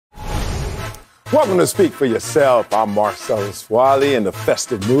Welcome to Speak for Yourself. I'm Marcellus Wiley in the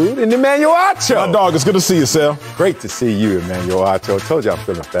festive mood, and Emmanuel Acho. My dog, it's good to see you, Sal. Great to see you, Emmanuel Acho. Told you I'm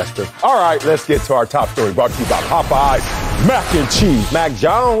feeling festive. All right, let's get to our top story brought to you by Popeyes Mac and Cheese. Mac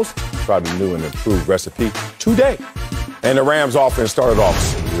Jones tried a new and improved recipe today. And the Rams offense started off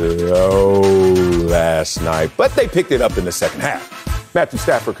slow last night, but they picked it up in the second half. Matthew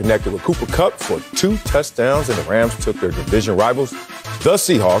Stafford connected with Cooper Kupp for 2 touchdowns, and the Rams took their division rivals, the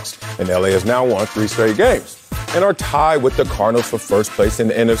Seahawks, and LA has now won 3 straight games and are tied with the Cardinals for first place in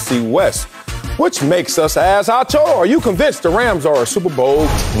the NFC West, which makes us ask, Acho, are you convinced the Rams are a Super Bowl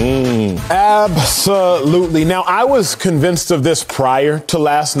team? Absolutely. Now, I was convinced of this prior to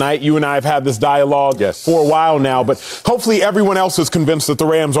last night. You and I have had this dialogue for a while now, but hopefully everyone else is convinced that the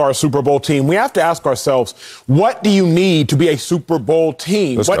Rams are a Super Bowl team. We have to ask ourselves, what do you need to be a Super Bowl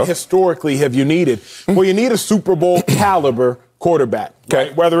team? What historically have you needed? Well, you need a Super Bowl caliber quarterback,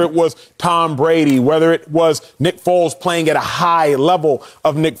 right? Whether it was Tom Brady, whether it was Nick Foles playing at a high level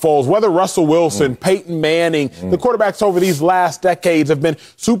of Nick Foles, whether Russell Wilson, Peyton Manning, the quarterbacks over these last decades have been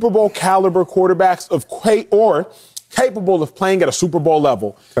Super Bowl caliber quarterbacks or capable of playing at a Super Bowl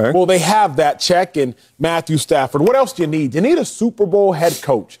level. Well, they have that check in Matthew Stafford. What else do you need? You need a Super Bowl head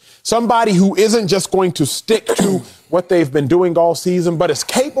coach, somebody who isn't just going to stick to what they've been doing all season, but is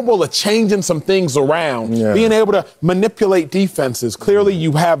capable of changing some things around, being able to manipulate defenses. Clearly,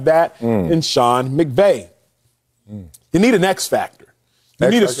 you have that in Sean McVay. You need an X factor. You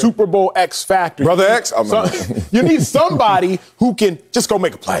need a Super Bowl X factor. Brother X? You need somebody who can just go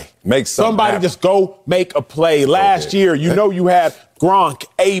make a play. Somebody just go make a play. Last year, you know you had Gronk,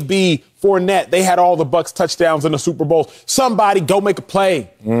 AB, Fournette. They had all the Bucs touchdowns in the Super Bowl. Somebody go make a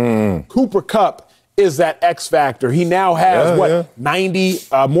play. Cooper Kupp is that X factor. He now has, 90,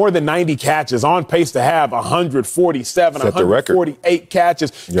 more than 90 catches, on pace to have 147, 148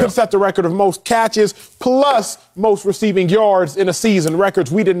 catches. Could set the record of most catches plus most receiving yards in a season,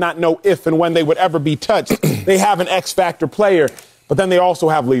 records we did not know if and when they would ever be touched. They have an X factor player, but then they also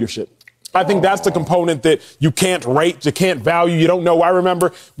have leadership. I think that's the component that you can't rate, you can't value, you don't know. I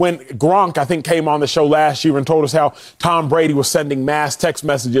remember when Gronk, I think, came on the show last year and told us how Tom Brady was sending mass text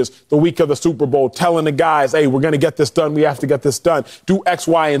messages the week of the Super Bowl, telling the guys, hey, we're going to get this done, we have to get this done. Do X,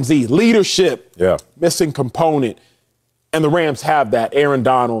 Y, and Z. Leadership, missing component. And the Rams have that. Aaron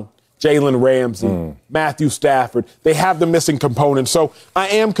Donald, Jalen Ramsey, Matthew Stafford. They have the missing component. So I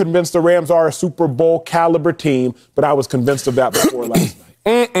am convinced the Rams are a Super Bowl caliber team, but I was convinced of that before last night.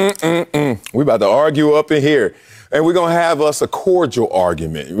 We're about to argue up in here, and we're going to have us a cordial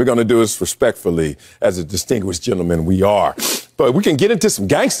argument. We're going to do this respectfully, as a distinguished gentleman we are. But we can get into some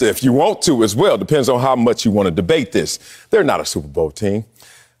gangster if you want to as well. Depends on how much you want to debate this. They're not a Super Bowl team.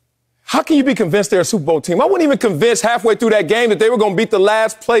 How can you be convinced they're a Super Bowl team? I wasn't even convinced halfway through that game that they were going to beat the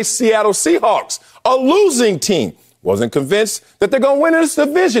last place Seattle Seahawks, a losing team. Wasn't convinced that they're going to win this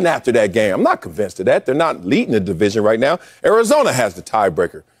division after that game. I'm not convinced of that. They're not leading the division right now. Arizona has the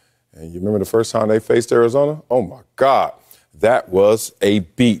tiebreaker. And you remember the first time they faced Arizona? Oh, my God. That was a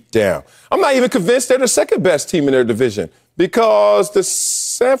beatdown. I'm not even convinced they're the second best team in their division because the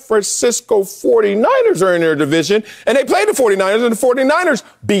San Francisco 49ers are in their division, and they played the 49ers, and the 49ers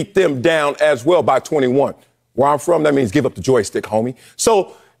beat them down as well by 21. Where I'm from, that means give up the joystick, homie.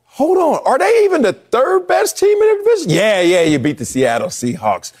 So, hold on. Are they even the third best team in the division? Yeah, you beat the Seattle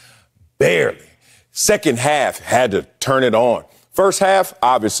Seahawks. Barely. Second half, had to turn it on. First half,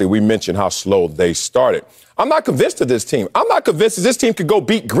 obviously, we mentioned how slow they started. I'm not convinced of this team. I'm not convinced that this team could go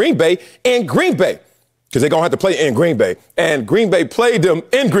beat Green Bay in Green Bay because they're going to have to play in Green Bay. And Green Bay played them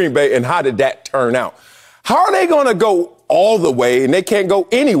in Green Bay, and how did that turn out? How are they going to go all the way and they can't go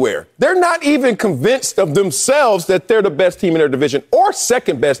anywhere? They're not even convinced of themselves that they're the best team in their division or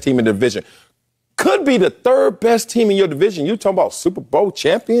second best team in the division. Could be the third best team in your division. You talking about Super Bowl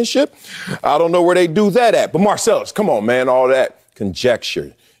championship? I don't know where they do that at. But Marcellus, come on, man, all that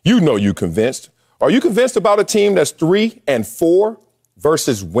conjecture. You know you convinced. Are you convinced about a team that's 3-4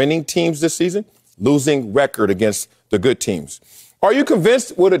 versus winning teams this season? Losing record against the good teams. Are you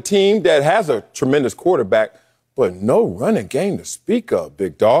convinced with a team that has a tremendous quarterback, but no running game to speak of,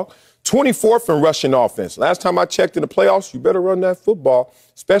 big dog? 24th in rushing offense. Last time I checked in the playoffs, you better run that football,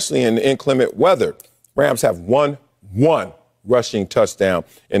 especially in inclement weather. Rams have one rushing touchdown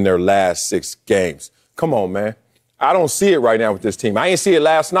in their last 6 games. Come on, man. I don't see it right now with this team. I didn't see it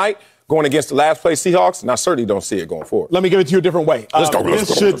last night going against the last place Seahawks, and I certainly don't see it going forward. Let me give it to you a different way. Let's go.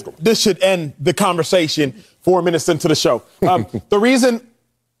 This should end the conversation 4 minutes into the show. The reason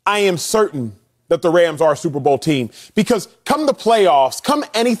I am certain that the Rams are a Super Bowl team, because come the playoffs, come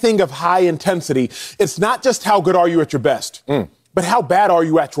anything of high intensity, it's not just how good are you at your best. But how bad are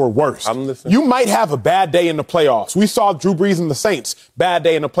you at your worst? I'm listening. You might have a bad day in the playoffs. We saw Drew Brees and the Saints, bad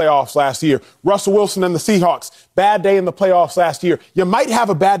day in the playoffs last year. Russell Wilson and the Seahawks, bad day in the playoffs last year. You might have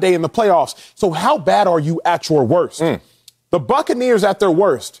a bad day in the playoffs. So how bad are you at your worst? The Buccaneers at their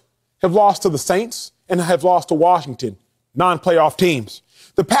worst have lost to the Saints and have lost to Washington, non-playoff teams.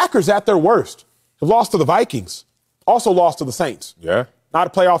 The Packers at their worst have lost to the Vikings, also lost to the Saints. Yeah. Not a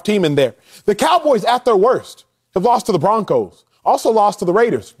playoff team in there. The Cowboys at their worst have lost to the Broncos. Also lost to the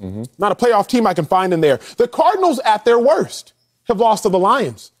Raiders. Not a playoff team I can find in there. The Cardinals at their worst have lost to the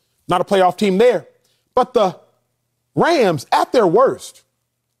Lions. Not a playoff team there. But the Rams at their worst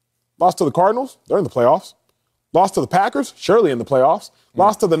lost to the Cardinals. They're in the playoffs. Lost to the Packers. Surely in the playoffs.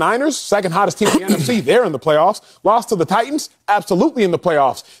 Lost to the Niners. Second hottest team in the NFC. They're in the playoffs. Lost to the Titans. Absolutely in the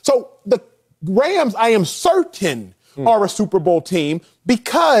playoffs. So the Rams, I am certain, are a Super Bowl team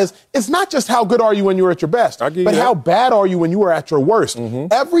because it's not just how good are you when you're at your best, but how bad are you when you are at your worst.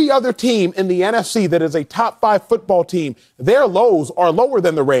 Every other team in the NFC that is a top 5 football team, their lows are lower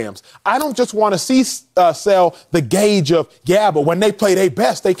than the Rams. I don't just want to see sell the gauge of, but when they play their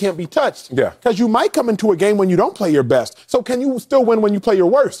best, they can't be touched. Yeah. Because you might come into a game when you don't play your best. So can you still win when you play your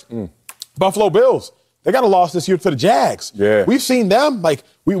worst? Buffalo Bills. They got a loss this year to the Jags. Yeah. We've seen them. Like,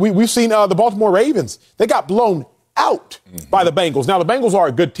 we've seen the Baltimore Ravens. They got blown out by the Bengals. Now, the Bengals are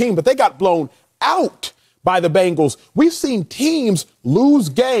a good team, but they got blown out by the Bengals. We've seen teams lose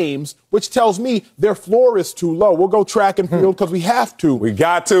games, which tells me their floor is too low. We'll go track and field because we have to. We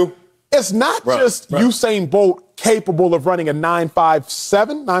got to. It's not just Usain Bolt capable of running a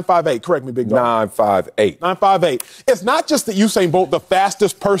 9.57, 9.58. Correct me, big dog. 9.58. 9.58. It's not just that Usain Bolt, the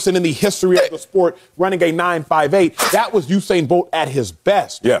fastest person in the history of the sport, running a 9.58. That was Usain Bolt at his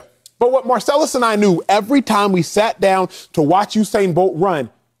best. Yeah. But what Marcellus and I knew every time we sat down to watch Usain Bolt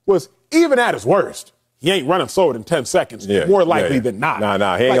run was even at his worst, he ain't running slower than 10 seconds, more likely than not.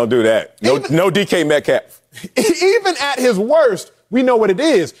 Nah, he ain't going to do that. No DK Metcalf. Even at his worst, we know what it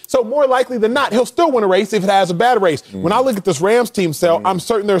is. So more likely than not, he'll still win a race if it has a bad race. When I look at this Rams team, I'm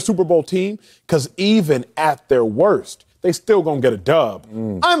certain they're a Super Bowl team because even at their worst, they still going to get a dub.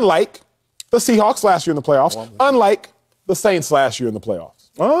 Unlike the Seahawks last year in the playoffs, unlike the Saints last year in the playoffs.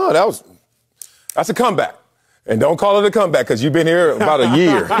 Oh, that's a comeback. And don't call it a comeback because you've been here about a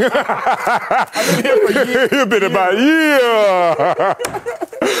year. I've been here for a year. You've been about a year.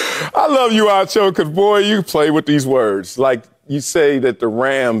 I love you, Acho, because, boy, you play with these words. Like you say that the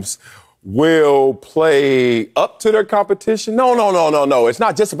Rams will play up to their competition. No. It's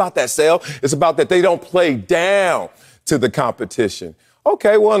not just about that sale. It's about that they don't play down to the competition.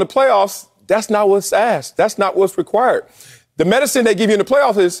 Okay, well, in the playoffs, that's not what's asked. That's not what's required. The medicine they give you in the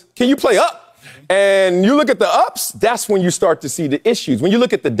playoffs is, can you play up? And you look at the ups, that's when you start to see the issues. When you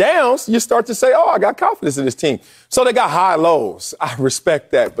look at the downs, you start to say, I got confidence in this team. So they got high lows. I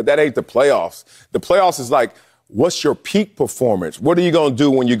respect that, but that ain't the playoffs. The playoffs is like, what's your peak performance? What are you going to do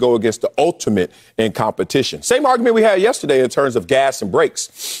when you go against the ultimate in competition? Same argument we had yesterday in terms of gas and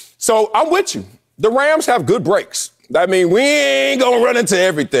brakes. So I'm with you. The Rams have good brakes. I mean, we ain't going to run into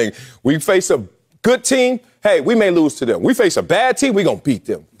everything. We face a good team. Hey, we may lose to them. We face a bad team, we're going to beat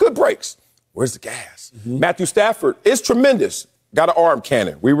them. Good breaks. Where's the gas? Matthew Stafford is tremendous. Got an arm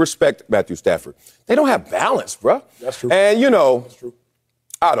cannon. We respect Matthew Stafford. They don't have balance, bro. That's true. And, That's true.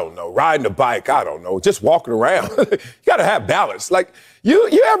 I don't know, riding a bike, I don't know, just walking around. You got to have balance. Like, you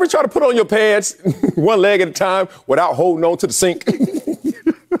ever try to put on your pants one leg at a time without holding on to the sink?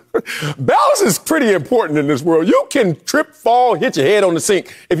 Balance is pretty important in this world. You can trip, fall, hit your head on the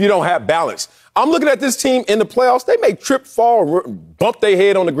sink if you don't have balance. I'm looking at this team in the playoffs. They may trip, fall, bump their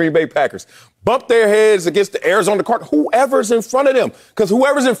head on the Green Bay Packers, bump their heads against the Arizona Cardinals, whoever's in front of them. Because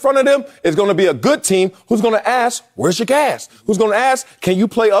whoever's in front of them is going to be a good team who's going to ask, where's your gas? Who's going to ask, can you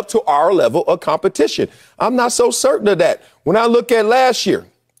play up to our level of competition? I'm not so certain of that. When I look at last year,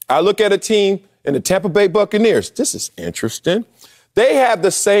 I look at a team in the Tampa Bay Buccaneers. This is interesting. They have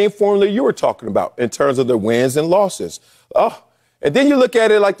the same formula you were talking about in terms of their wins and losses. And then you look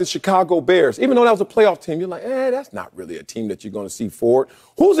at it like the Chicago Bears. Even though that was a playoff team, you're like, that's not really a team that you're going to see forward.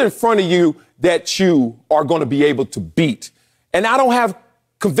 Who's in front of you that you are going to be able to beat? And I don't have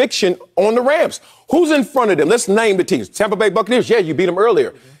conviction on the Rams. Who's in front of them? Let's name the teams. Tampa Bay Buccaneers, you beat them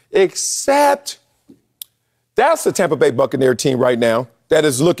earlier. Except that's the Tampa Bay Buccaneer team right now that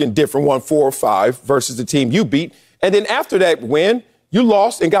is looking different, 1-4-5 versus the team you beat. And then after that win, you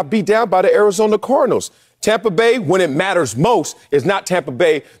lost and got beat down by the Arizona Cardinals. Tampa Bay, when it matters most, is not Tampa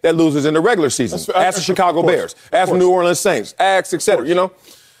Bay that loses in the regular season. Ask the Chicago Bears. Ask the New Orleans Saints. Ask, et cetera,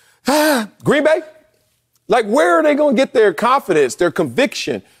 Green Bay? Like, where are they going to get their confidence, their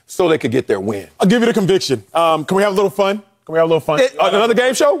conviction, so they could get their win? I'll give you the conviction. Can we have a little fun? Can we have a little fun? Another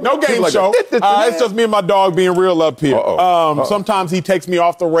game show? No game show. It's just me and my dog being real up here. Sometimes he takes me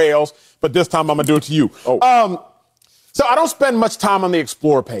off the rails, but this time I'm going to do it to you. So I don't spend much time on the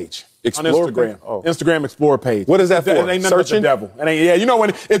Explore page. On Instagram. Instagram Explore page. What is that for? It ain't nothing but the devil. It ain't, you know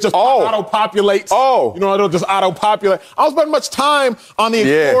when it just auto-populates? You know, it'll just auto-populate. I don't spend much time on the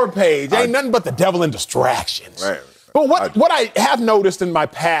Explore page. It ain't nothing but the devil and distractions. Right. But what I have noticed in my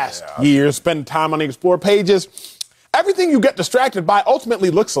past years, spending time on the Explore pages, everything you get distracted by ultimately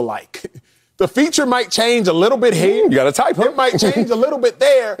looks alike. The feature might change a little bit here. You got to type, huh? It might change a little bit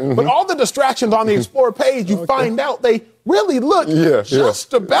there. But all the distractions on the Explore page, you find out they really look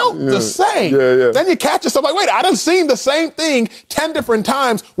just about the same. Then you catch yourself like, wait, I done seen the same thing 10 different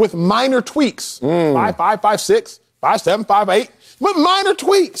times with minor tweaks. 5, 5, 5, 6, 5, 7, 5, 8. But minor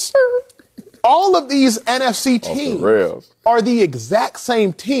tweaks. All of these NFC teams are the exact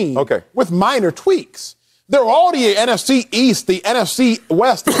same team with minor tweaks. They're all the NFC East, the NFC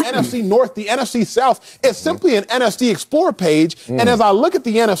West, the NFC North, the NFC South. It's simply an NFC Explorer page. And as I look at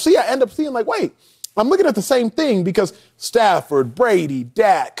the NFC, I end up seeing like, wait, I'm looking at the same thing because Stafford, Brady,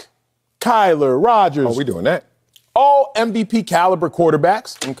 Dak, Kyler, Rodgers. Oh, we doing that. All MVP caliber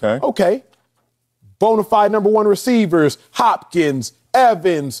quarterbacks. Okay. Bona fide number one receivers, Hopkins,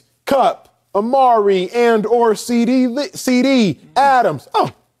 Evans, Kupp, Amari, and or CD, Adams.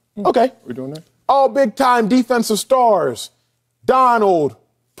 Oh, okay. We're doing that. All big-time defensive stars. Donald,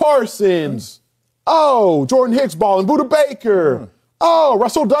 Parsons. Jordan Hicks balling, Buda Baker.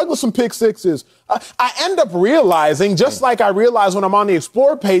 Russell Douglas some pick sixes. I end up realizing, just like I realize when I'm on the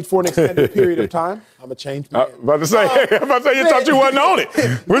Explore page for an extended period of time, I'm a changed man. I'm about to say, you thought you wasn't on it.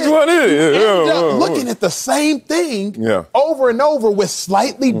 Which one is it? End up looking at the same thing over and over with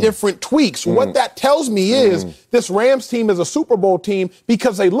slightly different tweaks. What that tells me is this Rams team is a Super Bowl team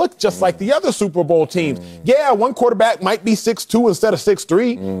because they look just like the other Super Bowl teams. Yeah, one quarterback might be 6'2" instead of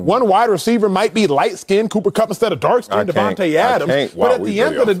 6'3". One wide receiver might be light-skinned, Cooper Kupp instead of dark-skinned, Devontae Adams. But at the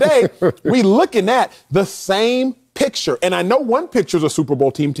end of the day, we looking at the same picture. And I know one picture is a Super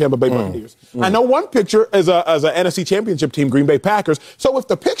Bowl team, Tampa Bay Buccaneers. I know one picture is a NFC Championship team, Green Bay Packers. So if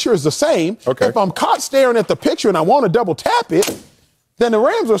the picture is the same, if I'm caught staring at the picture and I want to double tap it, then the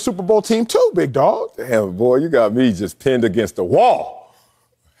Rams are a Super Bowl team too, big dog. Damn, boy, you got me just pinned against the wall.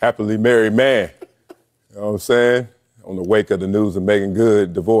 Happily married man. You know what I'm saying? On the wake of the news of Megan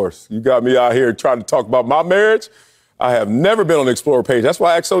Good divorce. You got me out here trying to talk about my marriage. I have never been on the Explorer page. That's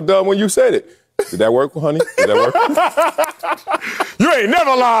why I act so dumb when you said it. Did that work, honey? Did that work? You ain't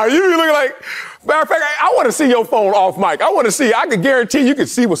never lied. You be looking like, matter of fact, I want to see your phone off mic. I want to see. I can guarantee you can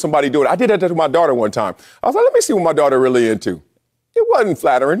see what somebody doing. I did that to my daughter one time. I was like, let me see what my daughter really into. It wasn't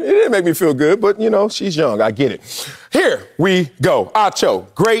flattering. It didn't make me feel good, but, you know, she's young. I get it. Here we go.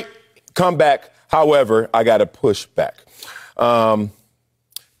 Acho, great comeback. However, I got to push back. Tacos,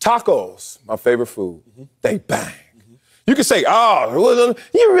 my favorite food. They bang. You can say,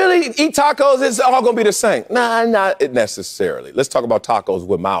 you really eat tacos, it's all going to be the same. Nah, not necessarily. Let's talk about tacos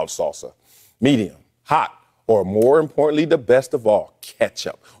with mild salsa, medium, hot, or more importantly, the best of all,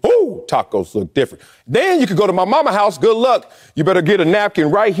 ketchup. Ooh, tacos look different. Then you could go to my mama's house. Good luck. You better get a napkin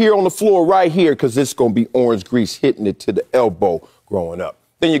right here on the floor right here because it's going to be orange grease hitting it to the elbow growing up.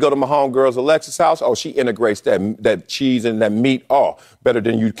 Then you go to my homegirl's Alexis house. Oh, she integrates that cheese and that meat. Oh, better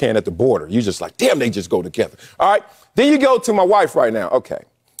than you can at the border. You just like, damn, they just go together. All right. Then you go to my wife right now. Okay.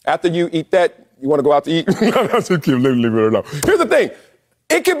 After you eat that, you want to go out to eat? Leave it alone. Here's the thing.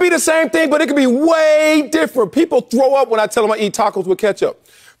 It could be the same thing, but it could be way different. People throw up when I tell them I eat tacos with ketchup.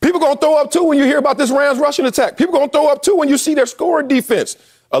 People going to throw up, too, when you hear about this Rams rushing attack. People going to throw up, too, when you see their scoring defense.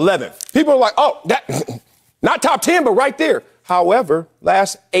 11th. People are like, oh, that not top 10, but right there. However,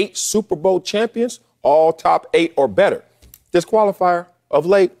 last 8 Super Bowl champions, all top 8 or better. Disqualifier of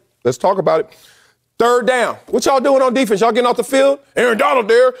late. Let's talk about it. Third down. What y'all doing on defense? Y'all getting off the field? Aaron Donald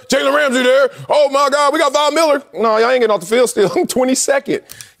there. Jalen Ramsey there. Oh, my God, we got Von Miller. No, y'all ain't getting off the field still. 22nd.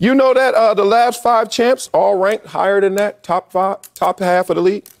 You know that the last 5 champs all ranked higher than that, top half of the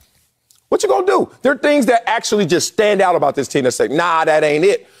league? What you gonna do? There are things that actually just stand out about this team that say, nah, that ain't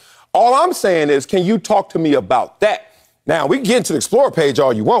it. All I'm saying is, can you talk to me about that? Now, we can get into the Explorer page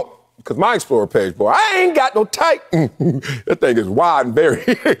all you want, because my Explorer page, boy, I ain't got no type. That thing is wide and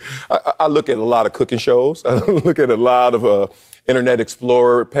varied. I look at a lot of cooking shows. I look at a lot of Internet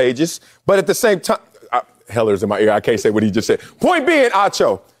Explorer pages. But at the same time, Heller's in my ear. I can't say what he just said. Point being,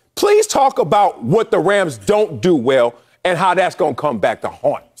 Acho, please talk about what the Rams don't do well and how that's going to come back to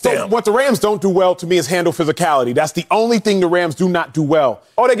haunt them. So what the Rams don't do well, to me, is handle physicality. That's the only thing the Rams do not do well.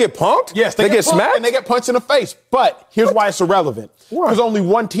 Oh, they get punked? Yes, they get smacked? And they get punched in the face. But here's why it's irrelevant. There's only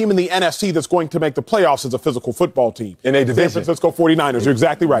one team in the NFC that's going to make the playoffs as a physical football team. In a division. San Francisco 49ers. You're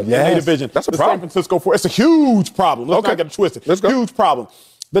exactly right. Yes. In a division. That's a problem. San Francisco It's a huge problem. Let's not get it twisted. Let's go. Huge problem.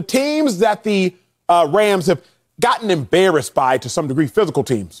 The teams that the Rams have gotten embarrassed by, to some degree, physical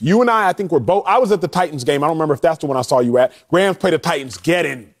teams. You and I think, were both. I was at the Titans game. I don't remember if that's the one I saw you at. Rams play the Titans. Get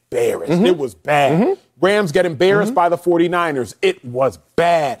embarrassed. It was bad. Rams get embarrassed by the 49ers. It was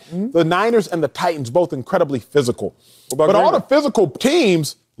bad. The Niners and the Titans, both incredibly physical. But all the physical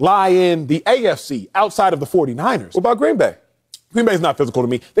teams lie in the AFC outside of the 49ers. What about Green Bay? Green Bay's not physical to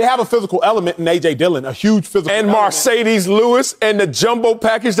me. They have a physical element in A.J. Dillon, a huge physical element. And Mercedes Lewis and the jumbo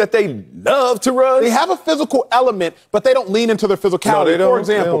package that they love to run. They have a physical element, but they don't lean into their physicality. No, they don't. For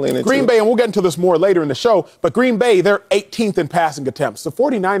example, Green Bay, and we'll get into this more later in the show, but Green Bay, they're 18th in passing attempts. The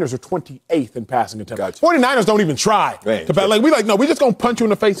 49ers are 28th in passing attempts. Gotcha. 49ers don't even try. No, we're just going to punch you in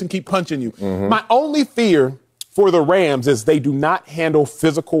the face and keep punching you. My only fear for the Rams is they do not handle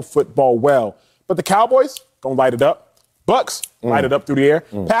physical football well. But the Cowboys, going to light it up. Bucs, light it up through the air.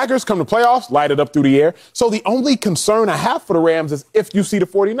 Packers come to playoffs, light it up through the air. So the only concern I have for the Rams is if you see the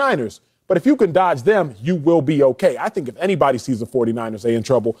 49ers. But if you can dodge them, you will be okay. I think if anybody sees the 49ers, they're in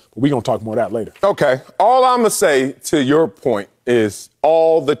trouble. But we're going to talk more of that later. Okay. All I'm going to say to your point is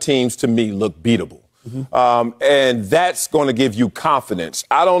all the teams to me look beatable. And that's going to give you confidence.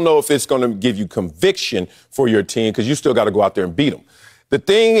 I don't know if it's going to give you conviction for your team because you still got to go out there and beat them. The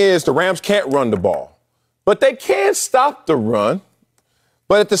thing is, the Rams can't run the ball. But they can stop the run.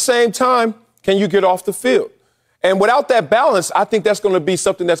 But at the same time, can you get off the field? And without that balance, I think that's going to be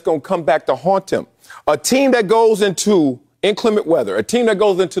something that's going to come back to haunt them. A team that goes into inclement weather, a team that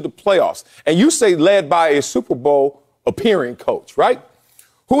goes into the playoffs, and you say led by a Super Bowl appearing coach, right?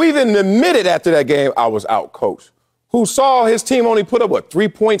 Who even admitted after that game, I was out coached. Who saw his team only put up, 3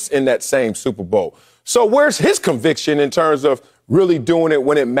 points in that same Super Bowl. So where's his conviction in terms of really doing it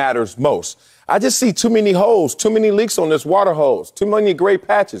when it matters most? I just see too many holes, too many leaks on this water hose, too many gray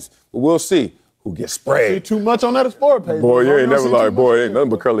patches. But we'll see who gets sprayed. See too much on that Explorer page. Boy, you ain't never lied. Boy, ain't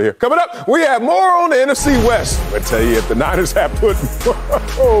nothing but curly here. Coming up, we have more on the NFC West. I tell you, if the Niners have put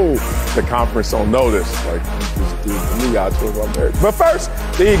the conference on notice, like this dude to me, Acho. But first,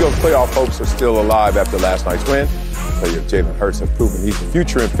 the Eagles' playoff hopes are still alive after last night's win. Player Jalen Hurts has proven he's the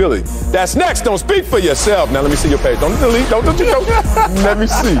future in Philly. That's next. Don't speak for yourself. Now let me see your page. Don't delete. Don't you know? Let me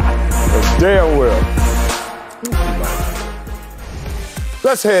see. That's damn well.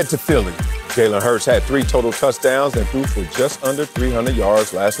 Let's head to Philly. Jalen Hurts had 3 total touchdowns and threw for just under 300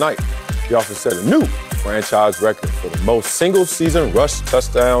 yards last night. He also set a new franchise record for the most single-season rush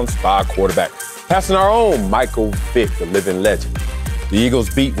touchdowns by a quarterback, passing our own Michael Vick, the living legend. The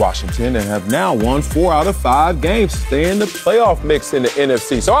Eagles beat Washington and have now won 4 out of 5 games, staying in the playoff mix in the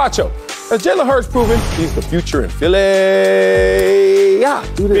NFC. So, Acho, has Jalen Hurts proven he's the future in Philly? Yeah,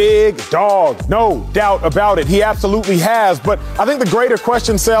 big dog, no doubt about it. He absolutely has. But I think the greater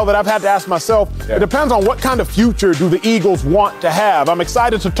question, Sal, that I've had to ask myself, it depends on what kind of future do the Eagles want to have. I'm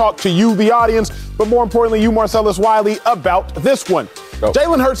excited to talk to you, the audience, but more importantly, you, Marcellus Wiley, about this one.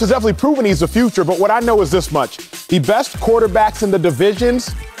 Jalen Hurts has definitely proven he's the future, but what I know is this much. The best quarterbacks in the divisions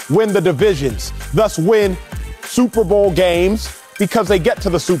win the divisions, thus win Super Bowl games because they get to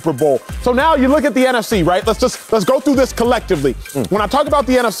the Super Bowl. So now you look at the NFC, right? Let's go through this collectively. When I talk about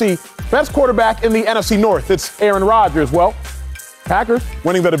the NFC, best quarterback in the NFC North, it's Aaron Rodgers. Well, Packers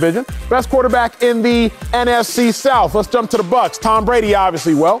winning the division. Best quarterback in the NFC South. Let's jump to the Bucs. Tom Brady,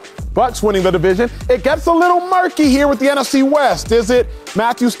 obviously. Well, Bucs winning the division. It gets a little murky here with the NFC West. Is it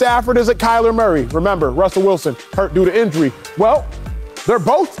Matthew Stafford? Is it Kyler Murray? Remember, Russell Wilson hurt due to injury. Well, they're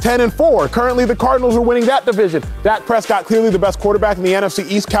both 10-4. Currently, the Cardinals are winning that division. Dak Prescott, clearly the best quarterback in the NFC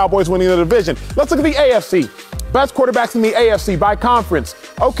East. Cowboys winning the division. Let's look at the AFC. Best quarterbacks in the AFC by conference.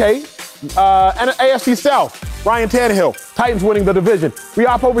 Okay, and AFC South. Ryan Tannehill, Titans winning the division. We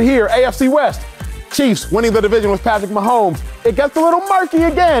hop over here, AFC West. Chiefs winning the division with Patrick Mahomes. It gets a little murky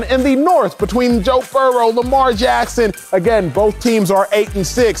again in the North between Joe Burrow, Lamar Jackson. Again, both teams are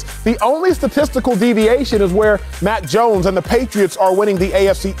 8-6. The only statistical deviation is where Matt Jones and the Patriots are winning the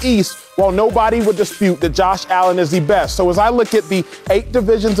AFC East, while nobody would dispute that Josh Allen is the best. So as I look at the 8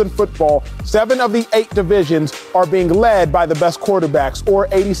 divisions in football, 7 of the 8 divisions are being led by the best quarterbacks, or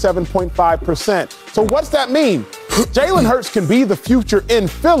 87.5%. So what's that mean? Jalen Hurts can be the future in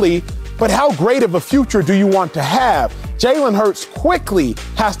Philly, but how great of a future do you want to have? Jalen Hurts quickly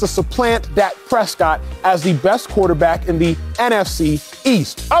has to supplant Dak Prescott as the best quarterback in the NFC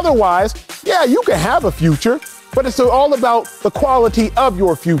East. Otherwise, yeah, you can have a future, but it's all about the quality of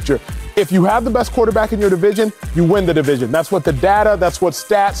your future. If you have the best quarterback in your division, you win the division. That's what the data, that's what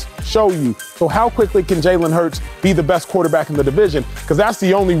stats show you. So how quickly can Jalen Hurts be the best quarterback in the division? Because that's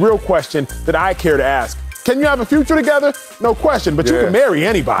the only real question that I care to ask. Can you have a future together? No question, but you can marry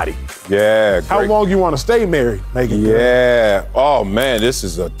anybody. Yeah. Great. How long you want to stay married? Yeah. Oh, man, this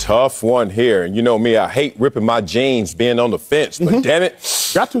is a tough one here. And you know me, I hate ripping my jeans being on the fence, but damn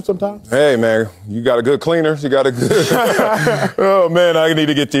it. Got to sometimes. Hey, man, you got a good cleaner? You got a good... Oh, man, I need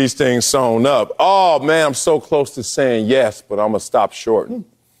to get these things sewn up. Oh, man, I'm so close to saying yes, but I'm going to stop short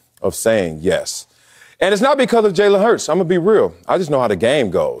of saying yes. And it's not because of Jalen Hurts. I'm going to be real. I just know how the game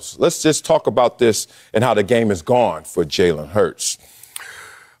goes. Let's just talk about this and how the game has gone for Jalen Hurts.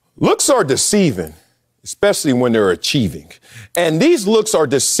 Looks are deceiving, especially when they're achieving. And these looks are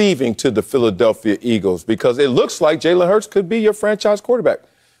deceiving to the Philadelphia Eagles because it looks like Jalen Hurts could be your franchise quarterback.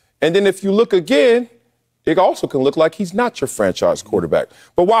 And then if you look again, it also can look like he's not your franchise quarterback.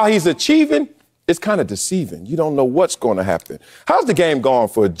 But while he's achieving, it's kind of deceiving. You don't know what's going to happen. How's the game gone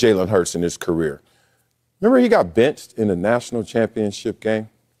for Jalen Hurts in his career? Remember he got benched in the national championship game?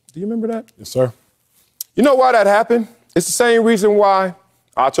 Do you remember that? Yes, sir. You know why that happened? It's the same reason why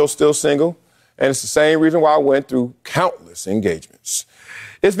Acho's still single, and it's the same reason why I went through countless engagements.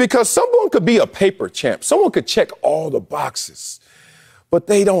 It's because someone could be a paper champ. Someone could check all the boxes, but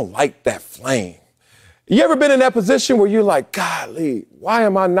they don't light that flame. You ever been in that position where you're like, golly, why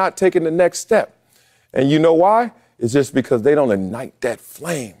am I not taking the next step? And you know why? It's just because they don't ignite that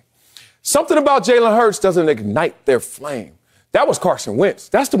flame. Something about Jalen Hurts doesn't ignite their flame. That was Carson Wentz.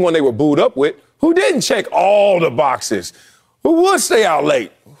 That's the one they were booed up with, who didn't check all the boxes, who would stay out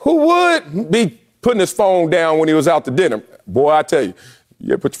late, who would be putting his phone down when he was out to dinner. Boy, I tell you,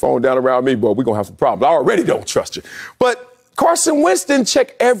 you put your phone down around me, boy, we're going to have some problems. I already don't trust you. But Carson Wentz didn't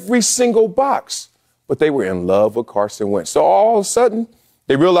check every single box, but they were in love with Carson Wentz. So all of a sudden,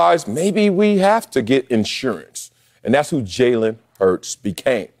 they realized maybe we have to get insurance. And that's who Jalen Hurts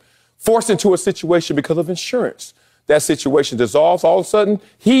became. Forced into a situation because of insurance. That situation dissolves. All of a sudden,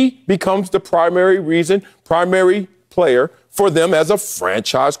 he becomes the primary player for them as a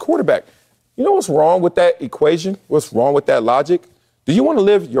franchise quarterback. You know what's wrong with that equation? What's wrong with that logic? Do you want to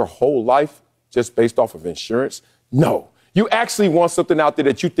live your whole life just based off of insurance? No. You actually want something out there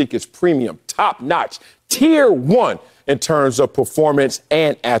that you think is premium, top-notch, tier 1 in terms of performance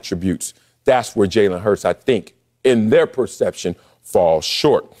and attributes. That's where Jalen Hurts, I think, in their perception, falls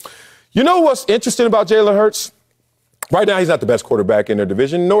short. You know what's interesting about Jalen Hurts? Right now, he's not the best quarterback in their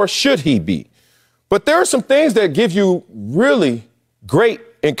division, nor should he be. But there are some things that give you really great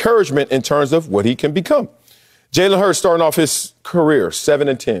encouragement in terms of what he can become. Jalen Hurts starting off his career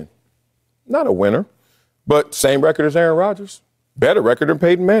 7-10. Not a winner, but same record as Aaron Rodgers. Better record than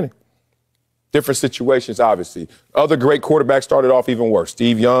Peyton Manning. Different situations, obviously. Other great quarterbacks started off even worse.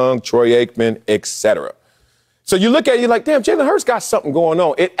 Steve Young, Troy Aikman, etc. So you look at it, you're like, damn, Jalen Hurts got something going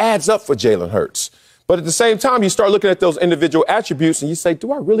on. It adds up for Jalen Hurts. But at the same time, you start looking at those individual attributes and you say,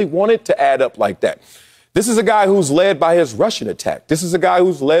 do I really want it to add up like that? This is a guy who's led by his rushing attack. This is a guy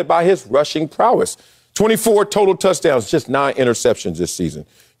who's led by his rushing prowess. 24 total touchdowns, just 9 interceptions this season.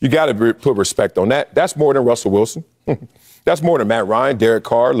 You got to put respect on that. That's more than Russell Wilson. That's more than Matt Ryan, Derek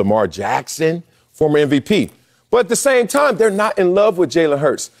Carr, Lamar Jackson, former MVP. But at the same time, they're not in love with Jalen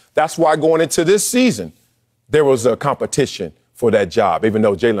Hurts. That's why going into this season, there was a competition for that job, even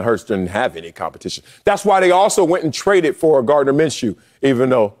though Jalen Hurts didn't have any competition. That's why they also went and traded for a Gardner Minshew, even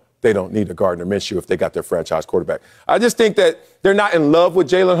though they don't need a Gardner Minshew if they got their franchise quarterback. I just think that they're not in love with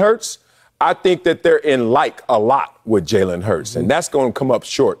Jalen Hurts. I think that they're in like a lot with Jalen Hurts, and that's going to come up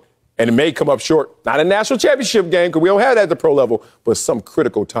short. And it may come up short, not a national championship game, because we don't have that at the pro level, but some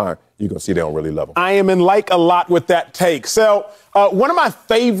critical time, you're going to see they don't really love them. I am in like a lot with that take. So one of my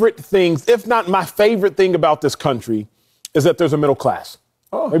favorite things, if not my favorite thing about this country, is that there's a middle class.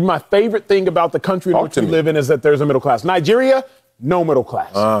 Maybe my favorite thing about the country in which we live in is that there's a middle class. Nigeria, no middle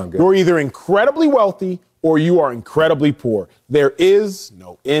class. You're either incredibly wealthy or you are incredibly poor. There is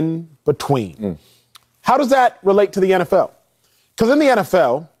no in between. How does that relate to the NFL? Because in the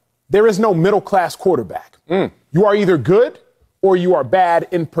NFL, there is no middle-class quarterback. You are either good or you are bad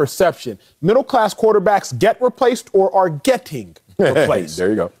in perception. Middle-class quarterbacks get replaced or are getting replaced. There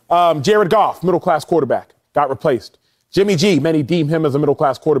you go. Jared Goff, middle-class quarterback, got replaced. Jimmy G, many deem him as a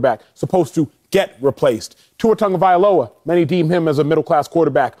middle-class quarterback, supposed to get replaced. Tua Tagovailoa, many deem him as a middle-class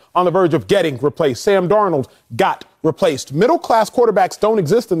quarterback, on the verge of getting replaced. Sam Darnold got replaced. Middle-class quarterbacks don't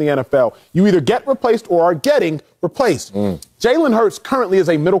exist in the NFL. You either get replaced or are getting replaced. Jalen Hurts currently is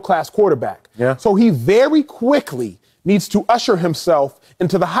a middle-class quarterback. So he very quickly needs to usher himself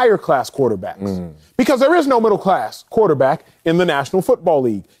into the higher class quarterbacks. Because there is no middle class quarterback in the National Football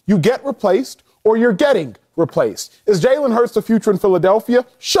League. You get replaced or you're getting replaced. Is Jalen Hurts the future in Philadelphia?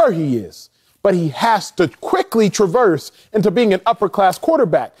 Sure he is. But he has to quickly traverse into being an upper class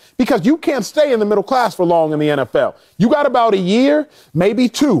quarterback because you can't stay in the middle class for long in the NFL. You got about a year, maybe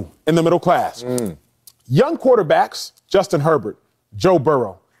 2 in the middle class. Young quarterbacks, Justin Herbert, Joe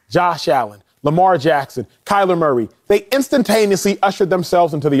Burrow, Josh Allen, Lamar Jackson, Kyler Murray, they instantaneously ushered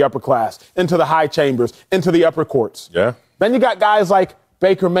themselves into the upper class, into the high chambers, into the upper courts. Yeah. Then you got guys like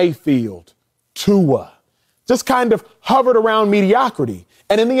Baker Mayfield, Tua, just kind of hovered around mediocrity.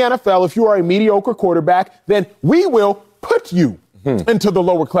 And in the NFL, if you are a mediocre quarterback, then we will put you into the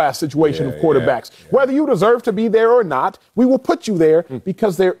lower class situation of quarterbacks. Whether you deserve to be there or not, we will put you there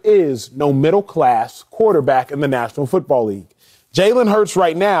because there is no middle class quarterback in the National Football League. Jalen Hurts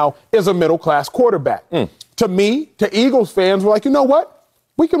right now is a middle class quarterback. To me, to Eagles fans, we're like, you know what?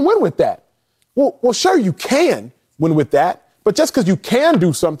 We can win with that. Well, sure, you can win with that. But just because you can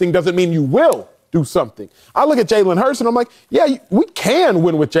do something doesn't mean you will do something. I look at Jalen Hurts and I'm like, yeah, we can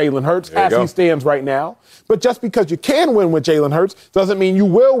win with Jalen Hurts as he stands right now. But just because you can win with Jalen Hurts doesn't mean you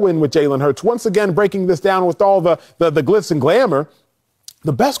will win with Jalen Hurts. Once again, breaking this down with all the glitz and glamour,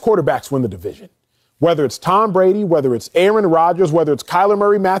 the best quarterbacks win the division. Whether it's Tom Brady, whether it's Aaron Rodgers, whether it's Kyler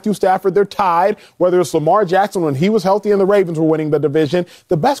Murray, Matthew Stafford, they're tied. Whether it's Lamar Jackson when he was healthy and the Ravens were winning the division,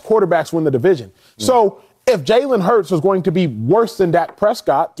 the best quarterbacks win the division. So if Jalen Hurts is going to be worse than Dak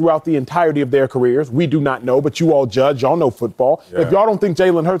Prescott throughout the entirety of their careers, we do not know, but you all judge, y'all know football. If y'all don't think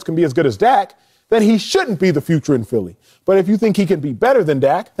Jalen Hurts can be as good as Dak, then he shouldn't be the future in Philly. But if you think he can be better than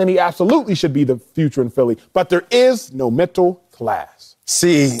Dak, then he absolutely should be the future in Philly. But there is no middle class.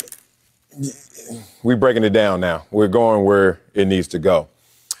 See, we're breaking it down now. We're going where it needs to go.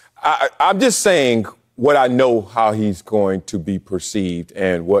 I'm just saying what I know how he's going to be perceived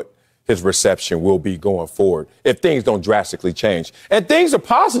and what his reception will be going forward if things don't drastically change. And things are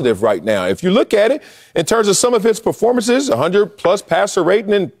positive right now. If you look at it in terms of some of his performances, 100-plus passer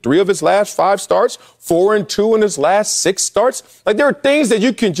rating in 3 of his last 5 starts, 4-2 in his last 6 starts. Like, there are things that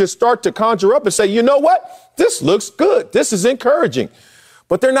you can just start to conjure up and say, you know what? This looks good. This is encouraging.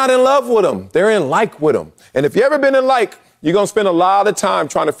 But they're not in love with him. They're in like with him. And if you've ever been in like, you're going to spend a lot of time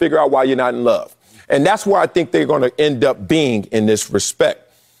trying to figure out why you're not in love. And that's where I think they're going to end up being in this respect.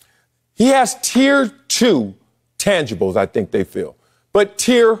 He has tier 2 tangibles, I think they feel, but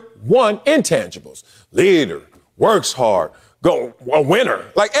tier 1 intangibles. Leader, works hard, a winner.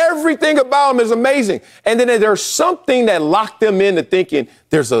 Like, everything about him is amazing. And then there's something that locked them into thinking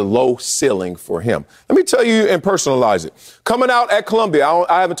there's a low ceiling for him. Let me tell you and personalize it. Coming out at Columbia,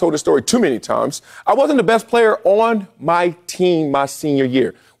 I haven't told the story too many times. I wasn't the best player on my team my senior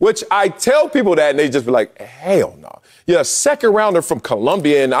year, which I tell people that and they just be like, hell no. You're a second rounder from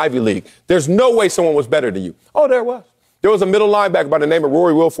Columbia in Ivy League. There's no way someone was better than you. Oh, there was. There was a middle linebacker by the name of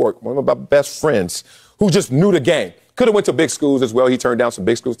Rory Wilfork, one of my best friends, who just knew the game. Could have went to big schools as well. He turned down some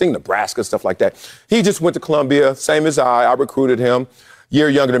big schools, think Nebraska, stuff like that. He just went to Columbia, same as I recruited him, year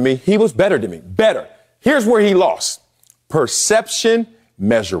younger than me. He was better than me, better. Here's where he lost. Perception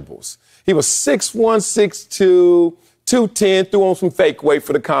measurables. He was 6'1", 6'2", 210, threw on some fake weight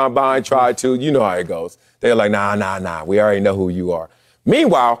for the combine, tried to. You know how it goes. They're like, nah. We already know who you are.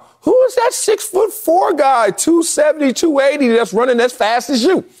 Meanwhile, who is that 6'4" guy, 270, 280 that's running as fast as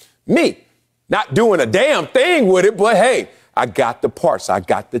you? Me. Not doing a damn thing with it, but hey, I got the parts. I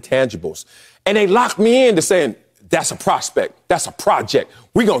got the tangibles. And they locked me into saying, that's a prospect. That's a project.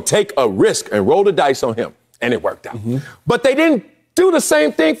 We're going to take a risk and roll the dice on him. And it worked out. But they didn't do the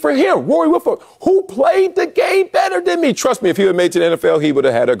same thing for him. Rory Wilfork, who played the game better than me. Trust me, if he had made it to the NFL, he would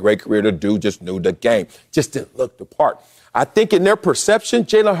have had a great career. The dude just knew the game, just didn't look the part. I think in their perception,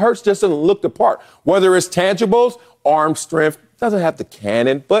 Jalen Hurts just doesn't look the part. Whether it's tangibles, arm strength, doesn't have the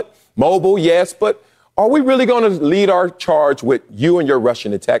cannon, but mobile, yes. But are we really going to lead our charge with you and your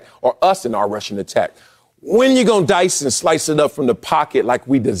rushing attack or us and our rushing attack? When you going to dice and slice it up from the pocket like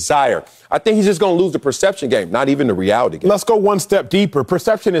we desire? I think he's just going to lose the perception game, not even the reality game. Let's go one step deeper.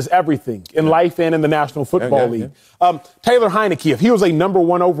 Perception is everything in life and in the National Football League. Taylor Heinicke, if he was a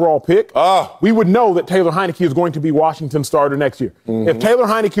 #1 overall pick, we would know that Taylor Heinicke is going to be Washington's starter next year. If Taylor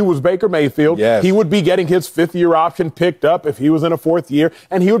Heinicke was Baker Mayfield, he would be getting his 5th-year option picked up if he was in a 4th year,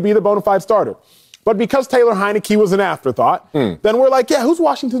 and he would be the bona fide starter. But because Taylor Heinicke was an afterthought, then we're like, yeah, who's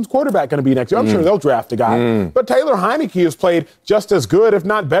Washington's quarterback going to be next year? I'm sure they'll draft a guy. But Taylor Heinicke has played just as good, if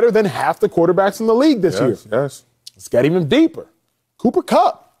not better, than half the quarterbacks in the league this year. Yes. Let's get even deeper. Cooper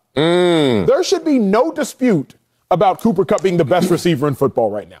Kupp. There should be no dispute about Cooper Kupp being the best receiver in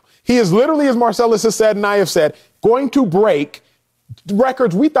football right now. He is literally, as Marcellus has said and I have said, going to break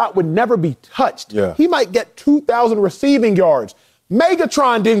records we thought would never be touched. Yeah. He might get 2,000 receiving yards.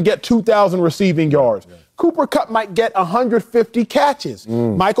 Megatron didn't get 2,000 receiving yards. Yeah. Cooper Kupp might get 150 catches.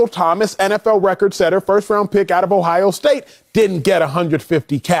 Michael Thomas, NFL record setter, first-round pick out of Ohio State, didn't get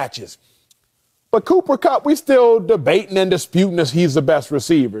 150 catches. But Cooper Kupp, we still debating and disputing if he's the best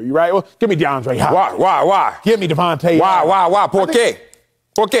receiver, right? Well, give me DeAndre Hopkins. Why? Give me Devontae. Why? ¿Por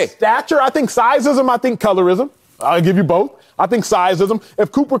qué? Stature, I think sizeism, I think colorism. I'll give you both. I think sizeism.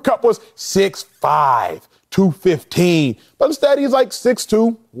 If Cooper Kupp was 6'5", 215, but instead he's like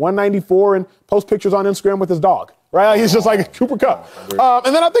 6'2", 194, and posts pictures on Instagram with his dog. Right? He's just like Cooper Kupp.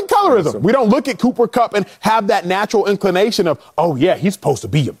 And then I think colorism. We don't look at Cooper Kupp and have that natural inclination of, oh, yeah, he's supposed to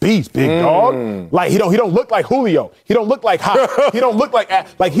be a beast, big dog. Like, he don't look like Julio. He don't look like Hop. He don't look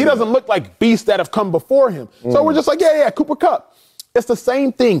like he doesn't look like beasts that have come before him. So we're just like, yeah, Cooper Kupp. It's the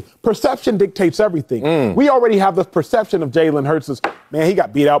same thing. Perception dictates everything. We already have this perception of Jalen Hurts as, man, he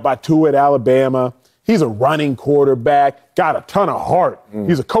got beat out by Tua at Alabama. He's a running quarterback, got a ton of heart.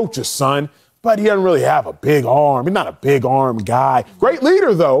 He's a coach's son. But he doesn't really have a big arm. He's not a big arm guy. Great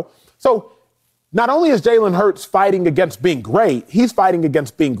leader, though. So not only is Jalen Hurts fighting against being great, he's fighting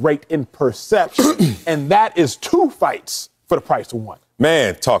against being great in perception. And that is 2 fights for the price of 1.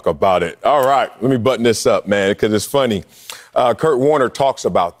 Man, talk about it. All right, let me button this up, man, because it's funny. Kurt Warner talks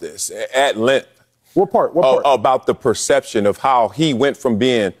about this at length. What part? About the perception of how he went from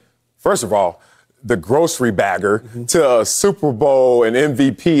being, first of all, the grocery bagger to a Super Bowl and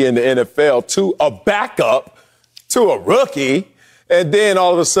MVP in the NFL to a backup to a rookie. And then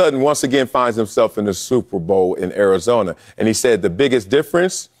all of a sudden, once again, finds himself in the Super Bowl in Arizona. And he said the biggest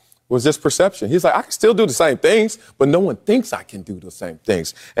difference was this perception. He's like, I can still do the same things, but no one thinks I can do the same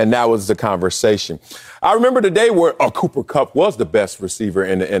things. And that was the conversation. I remember the day where Cooper Kupp was the best receiver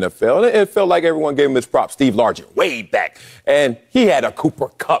in the NFL. And it felt like everyone gave him his props. Steve Largent, way back. And he had a Cooper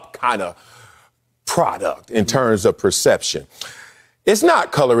Kupp kind of product in terms of perception. It's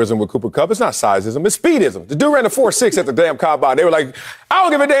not colorism with Cooper Kupp. It's not sizeism. It's speedism. The dude ran a 4.6 at the damn combine. They were like, I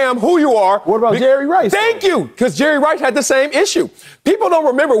don't give a damn who you are. What about Jerry Rice? Thank you, because Jerry Rice had the same issue. People don't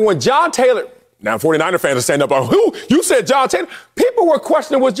remember when John Taylor, now 49er fans are standing up on, who? You said John Taylor. People were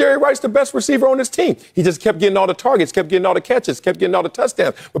questioning, was Jerry Rice the best receiver on his team? He just kept getting all the targets, kept getting all the catches, kept getting all the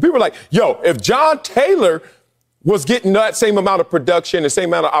touchdowns. But people were like, yo, if John Taylor was getting that same amount of production, the same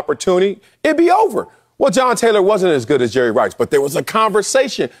amount of opportunity, it'd be over. Well, John Taylor wasn't as good as Jerry Rice, but there was a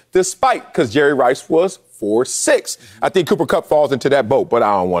conversation despite, because Jerry Rice was 4'6". I think Cooper Kupp falls into that boat, but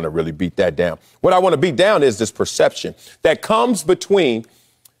I don't want to really beat that down. What I want to beat down is this perception that comes between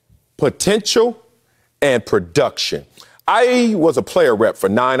potential and production. I was a player rep for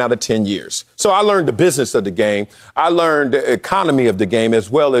 9 out of 10 years. So I learned the business of the game. I learned the economy of the game as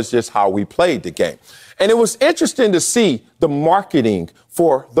well as just how we played the game. And it was interesting to see the marketing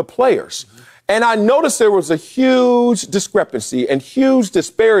for the players. And I noticed there was a huge discrepancy and huge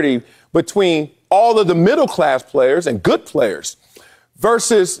disparity between all of the middle-class players and good players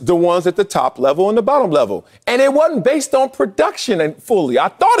versus the ones at the top level and the bottom level. And it wasn't based on production fully. I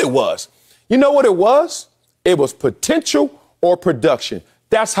thought it was. You know what it was? It was potential or production.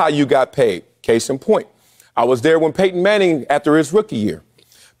 That's how you got paid. Case in point. I was there when Peyton Manning, after his rookie year.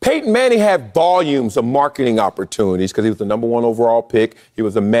 Peyton Manning had volumes of marketing opportunities because he was the number 1 overall pick. He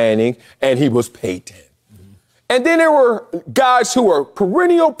was a Manning, and he was Peyton. And then there were guys who were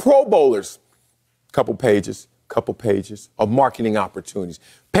perennial Pro Bowlers. Couple pages of marketing opportunities.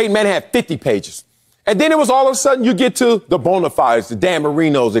 Peyton Manning had 50 pages. And then it was all of a sudden you get to the bona fides, the Dan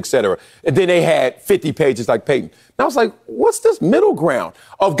Marinos, et cetera. And then they had 50 pages like Peyton. And I was like, what's this middle ground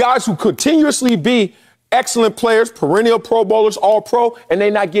of guys who continuously be excellent players, perennial Pro Bowlers, all pro, and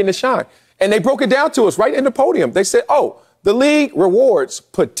they not getting a shine? And they broke it down to us right in the podium. They said, the league rewards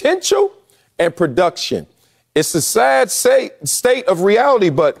potential and production. It's a sad state of reality,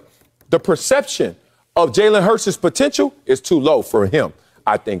 but the perception of Jalen Hurts' potential is too low for him,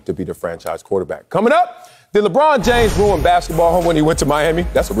 I think, to be the franchise quarterback. Coming up, did LeBron James ruin basketball when he went to Miami?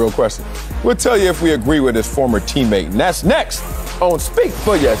 That's a real question. We'll tell you if we agree with his former teammate. And that's next on Speak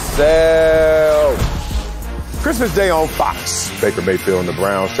for Yourself. Christmas Day on Fox. Baker Mayfield and the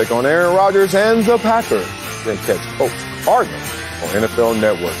Browns take on Aaron Rodgers and the Packers. Then catch Colts Cardinals on NFL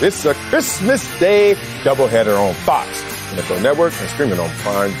Network. It's a Christmas Day doubleheader on Fox, NFL Network, and streaming on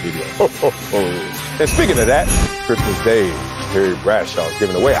Prime Video. Ho, ho, ho. And speaking of that, Christmas Day, Terry Bradshaw is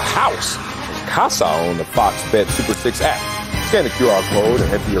giving away a house in Casa on the Fox Bet Super 6 app. Scan the QR code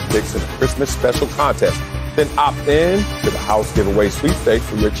and enter your picks in the Christmas special contest. Then opt in to the house giveaway sweepstakes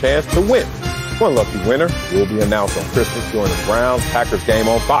for your chance to win One lucky winner will be announced on Christmas during the Browns-Packers game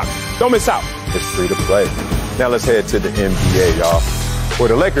on Fox. Don't miss out. It's free to play. Now let's head to the NBA, y'all, where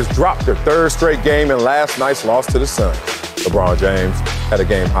the Lakers dropped their third straight game in last night's loss to the Suns. LeBron James had a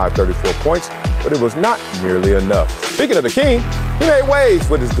game-high 34 points, but it was not nearly enough. Speaking of the King, he made waves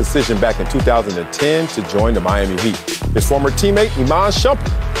with his decision back in 2010 to join the Miami Heat. His former teammate, Iman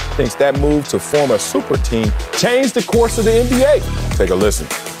Shumpert, thinks that move to form a super team changed the course of the NBA. Take a listen.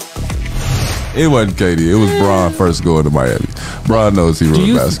 It wasn't KD. It was Bron first going to Miami. Bron knows he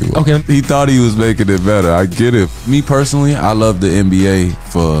ruined basketball. Okay. He thought he was making it better. I get it. Me personally, I love the NBA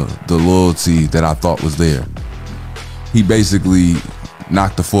for the loyalty that I thought was there. He basically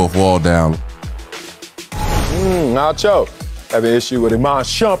knocked the fourth wall down. Acho, have an issue with Iman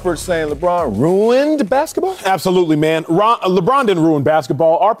Shumpert saying LeBron ruined basketball? Absolutely, man. LeBron didn't ruin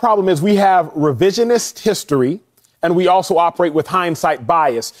basketball. Our problem is we have revisionist history, and we also operate with hindsight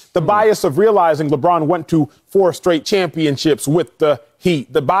bias. The bias of realizing LeBron went to 4 straight championships with the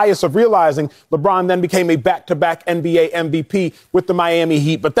Heat. The bias of realizing LeBron then became a back-to-back NBA MVP with the Miami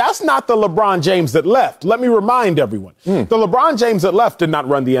Heat. But that's not the LeBron James that left. Let me remind everyone. The LeBron James that left did not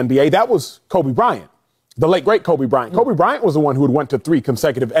run the NBA. That was Kobe Bryant. The late, great Kobe Bryant. Kobe Bryant was the one who had went to 3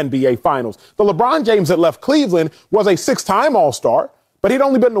 consecutive NBA finals. The LeBron James that left Cleveland was a 6-time All-Star, but he'd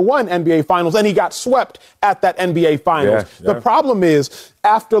only been to 1 NBA Finals, and he got swept at that NBA Finals. The problem is,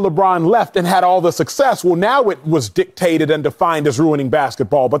 after LeBron left and had all the success, well, now it was dictated and defined as ruining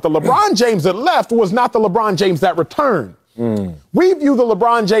basketball. But the LeBron James that left was not the LeBron James that returned. We view the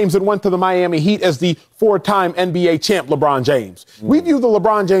LeBron James that went to the Miami Heat as the 4-time NBA champ LeBron James. We view the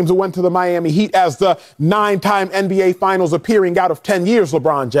LeBron James that went to the Miami Heat as the 9-time NBA Finals appearing out of 10 years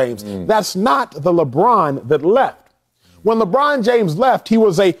LeBron James. That's not the LeBron that left. When LeBron James left, he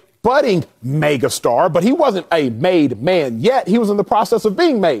was a budding megastar, but he wasn't a made man yet. He was in the process of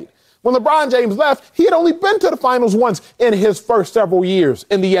being made. When LeBron James left, he had only been to the finals once in his first several years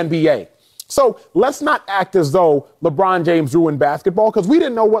in the NBA. So let's not act as though LeBron James ruined basketball, because we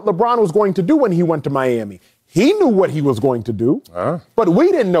didn't know what LeBron was going to do when he went to Miami. He knew what he was going to do, but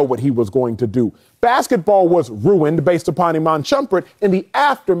we didn't know what he was going to do. Basketball was ruined based upon Iman Shumpert in the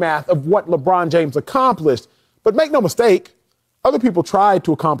aftermath of what LeBron James accomplished. But make no mistake, other people tried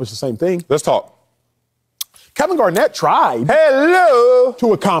to accomplish the same thing. Let's talk. Kevin Garnett tried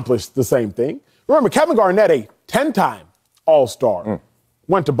to accomplish the same thing. Remember, Kevin Garnett, a 10-time All-Star,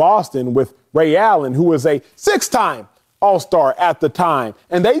 went to Boston with Ray Allen, who was a 6-time All-Star at the time,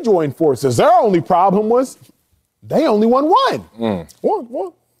 and they joined forces. Their only problem was they only won 1.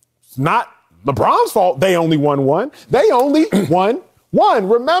 It's not LeBron's fault they only won 1. They only won 1.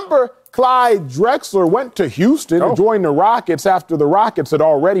 Remember, Clyde Drexler went to Houston to join the Rockets after the Rockets had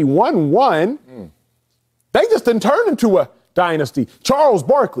already won 1. They just didn't turn into a dynasty. Charles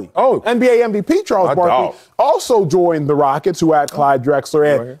Barkley, NBA MVP Charles Barkley, also joined the Rockets, who had Clyde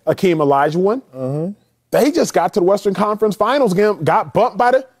Drexler and Akeem Olajuwon. They just got to the Western Conference Finals game, got bumped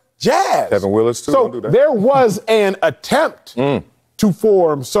by the Jazz. Kevin Willis, too. So there was an attempt to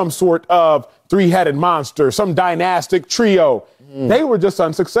form some sort of 3-headed monster, some dynastic trio. They were just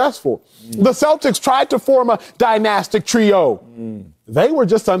unsuccessful. The Celtics tried to form a dynastic trio. They were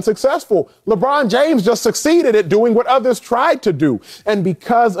just unsuccessful. LeBron James just succeeded at doing what others tried to do. And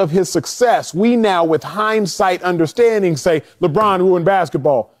because of his success, we now, with hindsight understanding, say LeBron ruined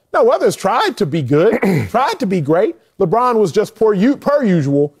basketball. No, others tried to be good, tried to be great. LeBron was just, per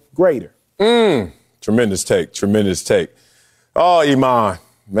usual, greater. Tremendous take, tremendous take. Oh, Iman.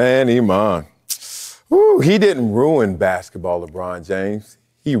 Man, Iman. Ooh, he didn't ruin basketball, LeBron James.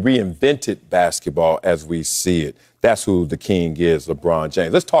 He reinvented basketball as we see it. That's who the king is, LeBron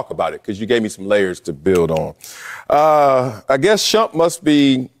James. Let's talk about it, because you gave me some layers to build on. I guess Shump must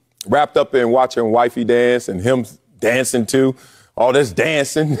be wrapped up in watching wifey dance and him dancing too. All this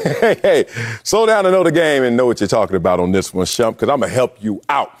dancing. Hey, slow down and know the game and know what you're talking about on this one, Shump, because I'm going to help you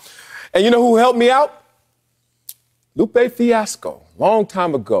out. And you know who helped me out? Lupe Fiasco. Long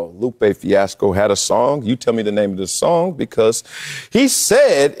time ago, Lupe Fiasco had a song. You tell me the name of the song, because he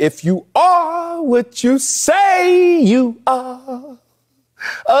said, if you are what you say you are,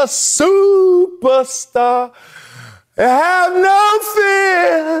 a superstar, have no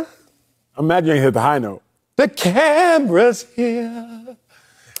fear. Imagine you hit the high note. The camera's here.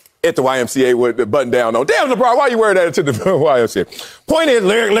 At the YMCA with the button down on. Damn, LeBron, why you wearing that to the YMCA? Point in,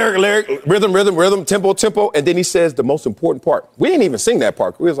 lyric, rhythm, tempo. And then he says the most important part. We didn't even sing that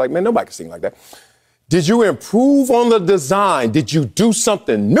part. We was like, man, nobody can sing like that. Did you improve on the design? Did you do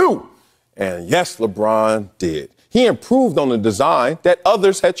something new? And yes, LeBron did. He improved on the design that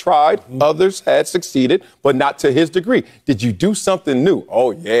others had tried, others had succeeded, but not to his degree. Did you do something new?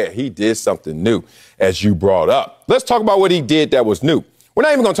 Oh, yeah, he did something new, as you brought up. Let's talk about what he did that was new. We're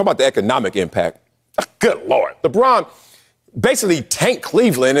not even going to talk about the economic impact. Good Lord. LeBron basically tanked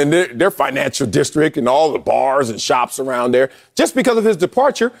Cleveland and their financial district and all the bars and shops around there just because of his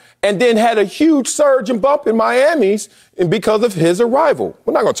departure, and then had a huge surge and bump in Miami's and because of his arrival.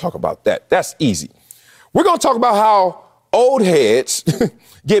 We're not going to talk about that. That's easy. We're going to talk about how old heads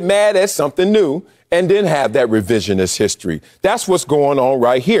get mad at something new and then have that revisionist history. That's what's going on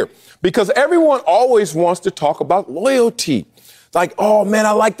right here, because everyone always wants to talk about loyalty. Like, oh, man,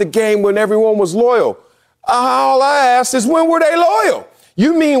 I like the game when everyone was loyal. All I ask is, when were they loyal?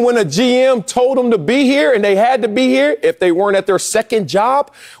 You mean when a GM told them to be here and they had to be here if they weren't at their second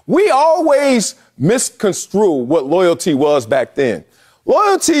job? We always misconstrue what loyalty was back then.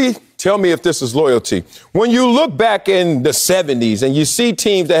 Loyalty, tell me if this is loyalty. When you look back in the 70s and you see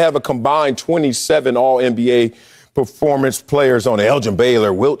teams that have a combined 27 All-NBA performance players on Elgin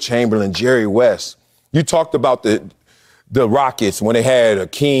Baylor, Wilt Chamberlain, Jerry West. You talked about the Rockets when they had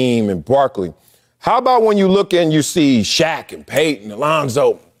Hakeem and Barkley. How about when you look and you see Shaq and Peyton,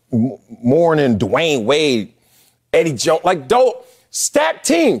 Alonzo Mourning, Dwayne Wade, Eddie Jones, like those stacked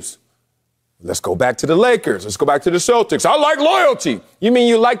teams. Let's go back to the Lakers. Let's go back to the Celtics. I like loyalty. You mean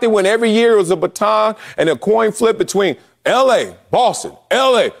you liked it when every year it was a baton and a coin flip between L.A., Boston,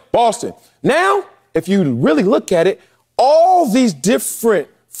 L.A., Boston. Now, if you really look at it, all these different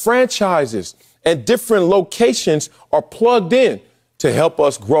franchises and different locations are plugged in to help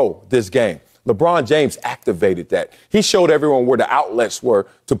us grow this game. LeBron James activated that. He showed everyone where the outlets were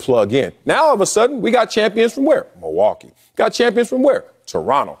to plug in. Now, all of a sudden, we got champions from where? Milwaukee. Got champions from where?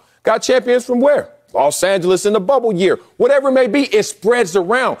 Toronto. Got champions from where? Los Angeles in the bubble year. Whatever it may be, it spreads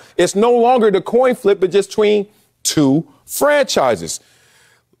around. It's no longer the coin flip, but just between two franchises.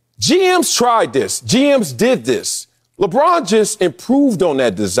 GMs tried this. GMs did this. LeBron just improved on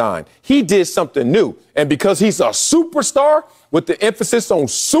that design. He did something new. And because he's a superstar with the emphasis on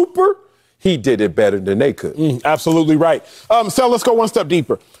super, he did it better than they could. Absolutely right. So let's go one step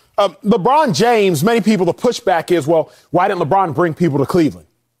deeper. LeBron James, many people, the pushback is, well, why didn't LeBron bring people to Cleveland?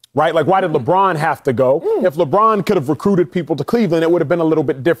 Right? Like, why did LeBron have to go? If LeBron could have recruited people to Cleveland, it would have been a little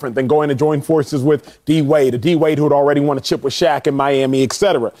bit different than going to join forces with D-Wade, a D-Wade who had already won a chip with Shaq in Miami, et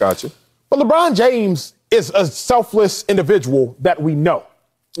cetera. Gotcha. But LeBron James is a selfless individual that we know.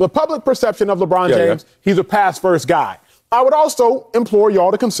 The public perception of LeBron James, he's a pass-first guy. I would also implore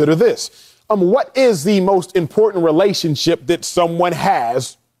y'all to consider this. What is the most important relationship that someone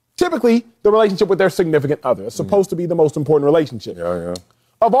has? Typically, the relationship with their significant other. It's supposed to be the most important relationship.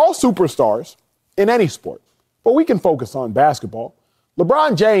 Of all superstars in any sport, but we can focus on basketball,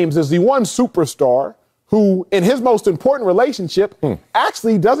 LeBron James is the one superstar who, in his most important relationship,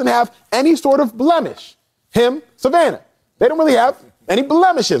 actually doesn't have any sort of blemish. Him, Savannah. They don't really have any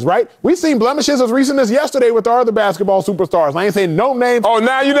blemishes, right? We've seen blemishes as recent as yesterday with our other basketball superstars. I ain't saying no names. Oh,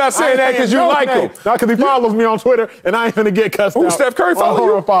 now you're not saying that because you like him. Not because he follows me on Twitter, and I ain't going to get cussed out. Steph Curry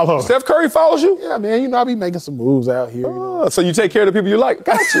follows you? Steph Curry follows you? Yeah, man. You know, I be making some moves out here. So you take care of the people you like.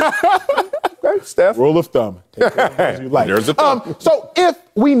 Gotcha. Okay, Steph. Rule of thumb. Take care of the people you like. There's a thumb. So if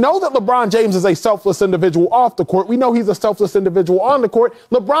we know that LeBron James is a selfless individual off the court, we know he's a selfless individual on the court.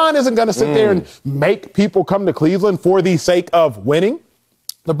 LeBron isn't going to sit there and make people come to Cleveland for the sake of winning.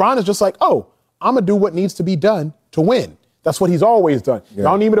 LeBron is just like, oh, I'm going to do what needs to be done to win. That's what he's always done.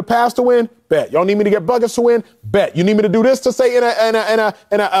 Y'all need me to pass to win? Bet. Y'all need me to get buckets to win? Bet. You need me to do this to say in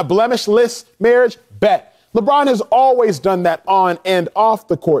a blemishless marriage? Bet. LeBron has always done that on and off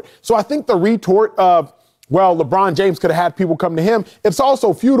the court. So I think the retort of, well, LeBron James could have had people come to him, it's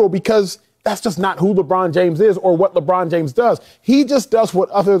also futile because that's just not who LeBron James is or what LeBron James does. He just does what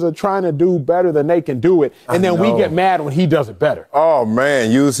others are trying to do better than they can do it. And then we get mad when he does it better. Oh,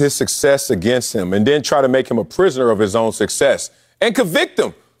 man, use his success against him and then try to make him a prisoner of his own success and convict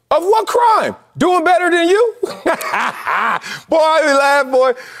him. Of what crime? Doing better than you? Boy, I laugh,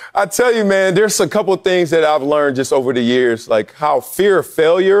 boy. I tell you, man, there's a couple of things that I've learned just over the years, like how fear of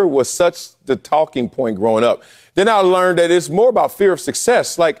failure was such the talking point growing up. Then I learned that it's more about fear of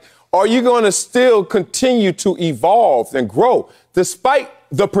success. Like, are you going to still continue to evolve and grow despite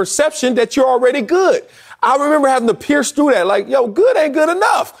the perception that you're already good? I remember having to pierce through that, like, yo, good ain't good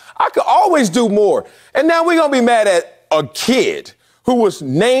enough. I could always do more. And now we're going to be mad at a kid who was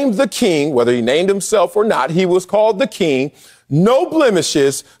named the king, whether he named himself or not. He was called the king, no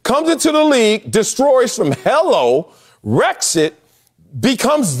blemishes, comes into the league, destroys from hello, wrecks it,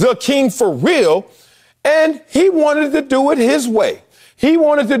 becomes the king for real, and he wanted to do it his way. He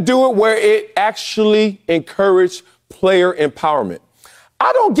wanted to do it where it actually encouraged player empowerment.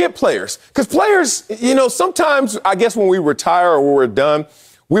 I don't get players, because players, sometimes I guess when we retire or when we're done,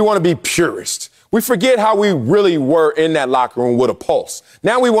 we want to be purists. We forget how we really were in that locker room with a pulse.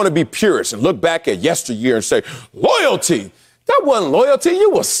 Now we want to be purists and look back at yesteryear and say, loyalty. That wasn't loyalty.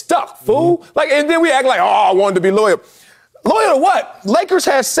 You were stuck, fool. And then we act like, I wanted to be loyal. Loyal to what? Lakers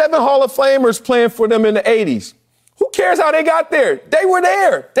had 7 Hall of Famers playing for them in the 80s. Who cares how they got there? They were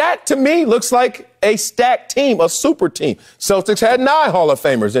there. That, to me, looks like a stacked team, a super team. Celtics had 9 Hall of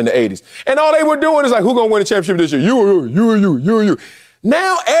Famers in the 80s. And all they were doing is like, who's going to win the championship this year? You.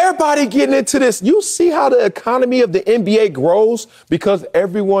 Now everybody getting into this. You see how the economy of the NBA grows because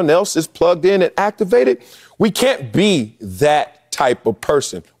everyone else is plugged in and activated? We can't be that type of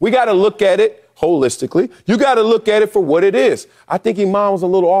person. We got to look at it holistically. You got to look at it for what it is. I think Iman was a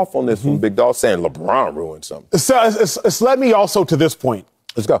little off on this one, Big Dog, saying LeBron ruined something. So it's led me also to this point.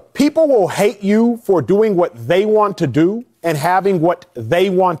 Let's go. People will hate you for doing what they want to do and having what they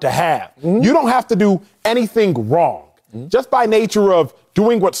want to have. You don't have to do anything wrong. Just by nature of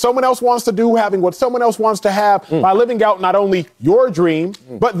doing what someone else wants to do, having what someone else wants to have, by living out not only your dream,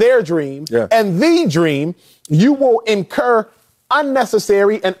 but their dream, and the dream, you will incur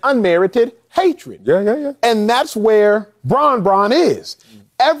unnecessary and unmerited hatred. Yeah. And that's where Bron is.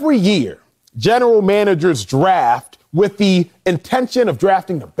 Every year, general managers draft with the intention of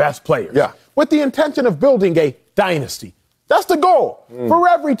drafting the best players. Yeah. With the intention of building a dynasty. That's the goal for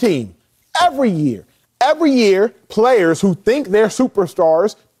every team, every year. Every year, players who think they're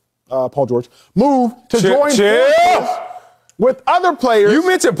superstars, Paul George, move to join forces with other players. You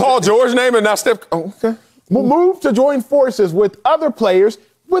mentioned Paul George's name and not Steph. Oh, okay. Move to join forces with other players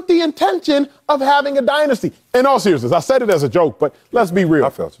with the intention of having a dynasty. In all seriousness, I said it as a joke, but let's be real.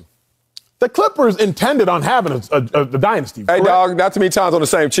 I felt you. The Clippers intended on having a dynasty. Hey, correct? dog, not too many times on the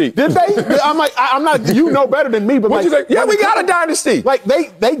same cheek. Did they? I'm not, you know better than me, but What'd you say? Yeah, we got a dynasty. Like,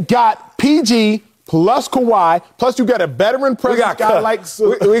 they got PG plus Kawhi, plus you got a veteran presence. We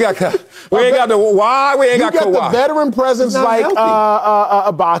ain't got the why. We ain't got Kawhi. You got the veteran presence like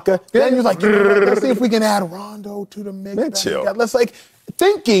Ibaka. Then you're like, let's see if we can add Rondo to the mix. Man, chill. Let's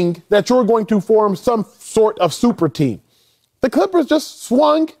thinking that you're going to form some sort of super team. The Clippers just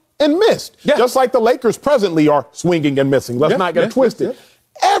swung and missed. Yeah. Just like the Lakers presently are swinging and missing. Let's not get twisted.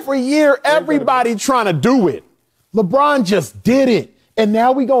 Every year, everybody trying to do it. LeBron just did it. And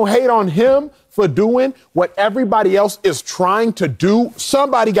now we gonna hate on him for doing what everybody else is trying to do.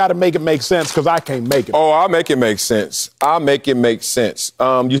 Somebody got to make it make sense, because I can't make it. Oh, I'll make it make sense. You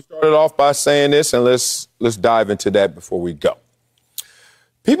started off by saying this, and let's dive into that before we go.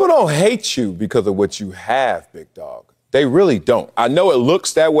 People don't hate you because of what you have, big dog. They really don't. I know it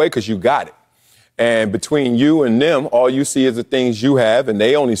looks that way because you got it. And between you and them, all you see is the things you have, and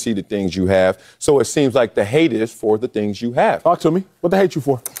they only see the things you have. So it seems like the hate is for the things you have. Talk to me. What they hate you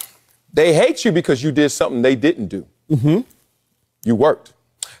for? They hate you because you did something they didn't do. You worked.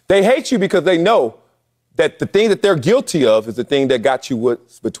 They hate you because they know that the thing that they're guilty of is the thing that got you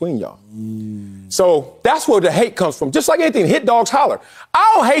what's between y'all. So that's where the hate comes from. Just like anything, hit dogs holler.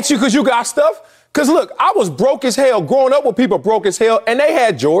 I don't hate you because you got stuff. Because, look, I was broke as hell growing up with people broke as hell, and they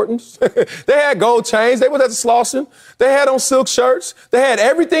had Jordans. They had gold chains. They was at the Slauson. They had on silk shirts. They had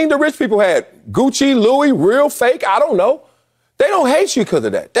everything the rich people had. Gucci, Louis, real, fake, I don't know. They don't hate you because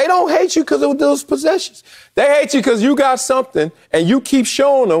of that. They don't hate you because of those possessions. They hate you because you got something, and you keep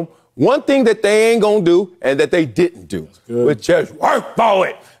showing them one thing that they ain't going to do and that they didn't do. Which just work for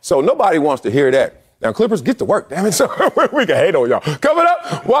it. So nobody wants to hear that. Now, Clippers, get to work, damn it. So we can hate on y'all. Coming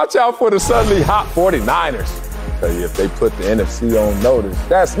up, watch out for the suddenly hot 49ers. Tell you if they put the NFC on notice.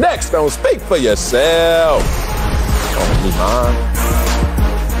 That's next on Speak for Yourself. On Iman.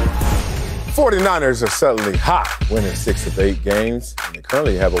 49ers are suddenly hot, winning 6 of 8 games, and they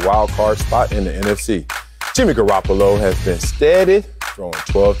currently have a wild card spot in the NFC. Jimmy Garoppolo has been steady, throwing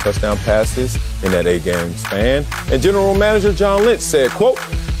 12 touchdown passes in that 8-game span. And General Manager John Lynch said, quote,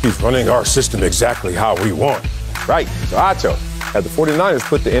 "He's running our system exactly how we want." Right. So Acho, have the 49ers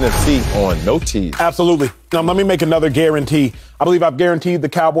put the NFC on notice? Absolutely. Now, let me make another guarantee. I believe I've guaranteed the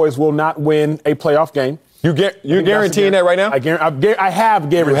Cowboys will not win a playoff game. You're guaranteeing that right now? I have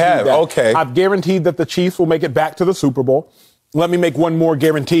guaranteed that. Okay. I've guaranteed that the Chiefs will make it back to the Super Bowl. Let me make one more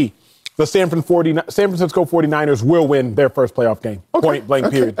guarantee. The San Francisco 49ers will win their first playoff game. Point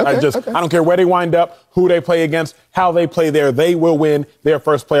blank, period. I don't care where they wind up, who they play against, how they play there. They will win their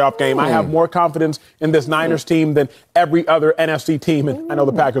first playoff game. I have more confidence in this Niners team than every other NFC team, and I know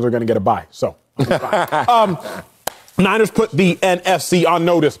the Packers are going to get a bye. So, Niners put the NFC on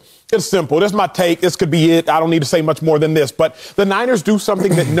notice. It's simple. This is my take. This could be it. I don't need to say much more than this. But the Niners do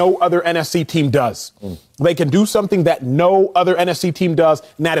something that no other NFC team does. They can do something that no other NFC team does,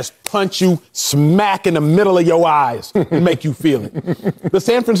 and that is punch you smack in the middle of your eyes and make you feel it. The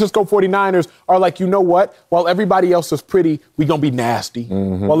San Francisco 49ers are like, you know what? While everybody else is pretty, we going to be nasty.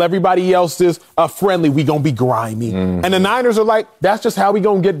 While everybody else is friendly, we going to be grimy. And the Niners are like, that's just how we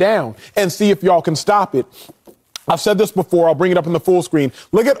going to get down and see if y'all can stop it. I've said this before. I'll bring it up in the full screen.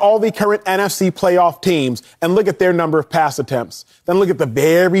 Look at all the current NFC playoff teams and look at their number of pass attempts. Then look at the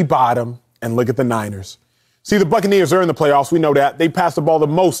very bottom and look at the Niners. See, the Buccaneers are in the playoffs. We know that. They pass the ball the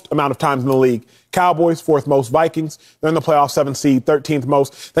most amount of times in the league. Cowboys, 4th most. Vikings, they're in the playoffs, 7th seed, 13th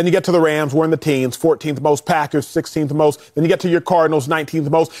most. Then you get to the Rams, we're in the teens, 14th most. Packers, 16th most. Then you get to your Cardinals, 19th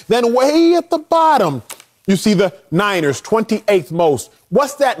most. Then way at the bottom, you see the Niners, 28th most.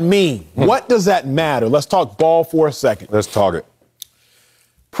 What's that mean? What does that matter? Let's talk ball for a second. Let's talk it.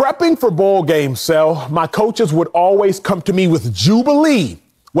 Prepping for bowl games, Sel, my coaches would always come to me with jubilee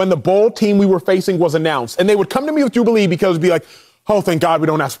when the bowl team we were facing was announced. And they would come to me with jubilee because it'd be like, oh, thank God we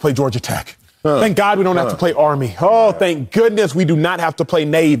don't have to play Georgia Tech. Thank God we don't have to play Army. Oh, thank goodness we do not have to play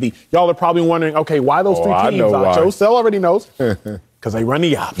Navy. Y'all are probably wondering, okay, why those 3 teams, Acho? Sel already knows. Because they run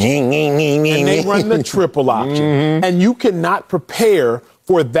the option. And they run the triple option. And you cannot prepare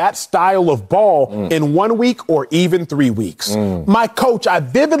for that style of ball in 1 week or even 3 weeks. My coach, I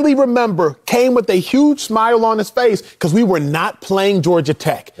vividly remember, came with a huge smile on his face because we were not playing Georgia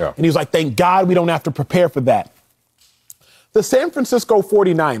Tech. And he was like, thank God we don't have to prepare for that. The San Francisco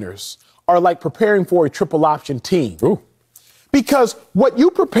 49ers are like preparing for a triple option team. Because what you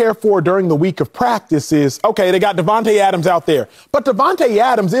prepare for during the week of practice is, okay, they got Devontae Adams out there. But Devontae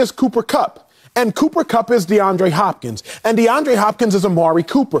Adams is Cooper Kupp. And Cooper Kupp is DeAndre Hopkins. And DeAndre Hopkins is Amari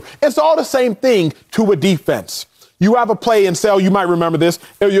Cooper. It's all the same thing to a defense. You have a play in Sel, you might remember this.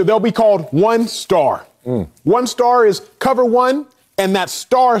 They'll be called 1 star. 1 star is cover 1, and that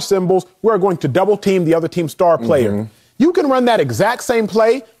star symbols, we're going to double team the other team's star player. You can run that exact same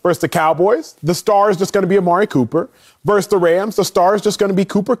play versus the Cowboys. The star is just going to be Amari Cooper. Versus the Rams, the star is just going to be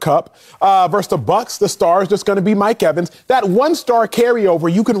Cooper Kupp. Versus the Bucs, the star is just going to be Mike Evans. That 1 star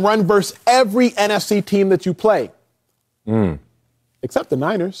carryover you can run versus every NFC team that you play. Except the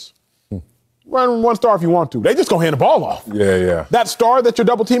Niners. Run 1 star if you want to. They just going to hand the ball off. That star that you're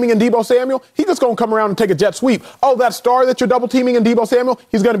double teaming in Deebo Samuel, he's just going to come around and take a jet sweep. Oh, that star that you're double teaming in Deebo Samuel,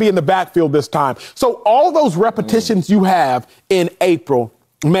 he's going to be in the backfield this time. So all those repetitions you have in April,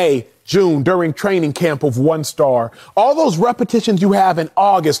 May, June during training camp of 1 star, all those repetitions you have in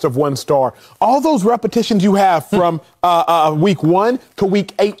August of 1 star, all those repetitions you have from week 1 to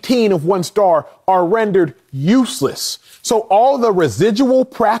week 18 of 1 star are rendered useless. So all the residual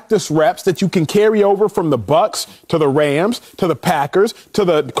practice reps that you can carry over from the Bucs to the Rams to the Packers to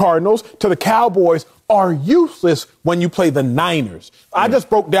the Cardinals to the Cowboys are useless when you play the Niners. I just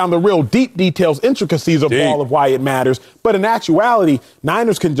broke down the real deep details, intricacies of all of why it matters. But in actuality,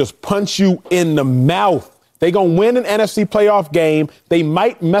 Niners can just punch you in the mouth. They going to win an NFC playoff game. They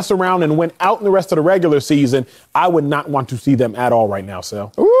might mess around and win out in the rest of the regular season. I would not want to see them at all right now,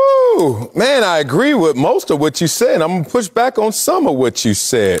 Sel. Ooh, man, I agree with most of what you said. I'm going to push back on some of what you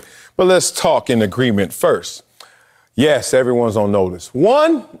said. But let's talk in agreement first. Yes, everyone's on notice.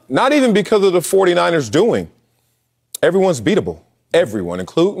 One, not even because of the 49ers doing. Everyone's beatable. Everyone,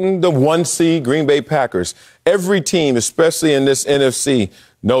 including the 1 seed Green Bay Packers. Every team, especially in this NFC,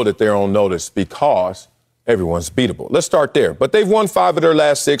 know that they're on notice because everyone's beatable. Let's start there. But they've won 5 of their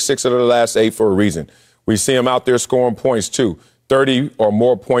last 6 of their last 8 for a reason. We see them out there scoring points, too. 30 or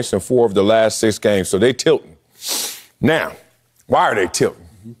more points in 4 of the last 6 games. So they tilting. Now, why are they tilting?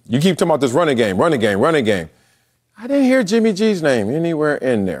 You keep talking about this running game. I didn't hear Jimmy G's name anywhere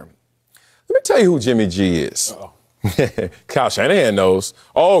in there. Let me tell you who Jimmy G is. Kyle Shanahan knows.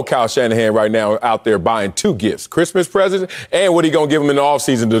 Oh, Kyle Shanahan right now out there buying 2 gifts, Christmas presents, and what he going to give him in the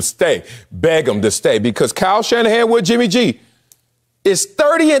offseason to stay, beg him to stay, because Kyle Shanahan with Jimmy G is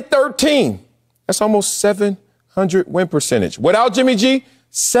 30-13. That's almost 700 win percentage. Without Jimmy G,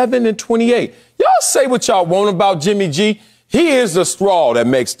 7-28. Y'all say what y'all want about Jimmy G. He is the straw that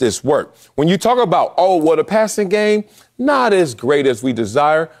makes this work. When you talk about, the passing game, not as great as we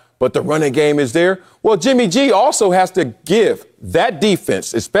desire, but the running game is there. Well, Jimmy G also has to give that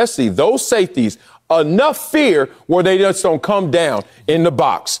defense, especially those safeties, enough fear where they just don't come down in the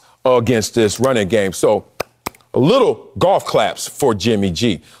box against this running game. So a little golf claps for Jimmy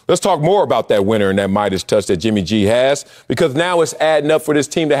G. Let's talk more about that winner and that Midas touch that Jimmy G has, because now it's adding up for this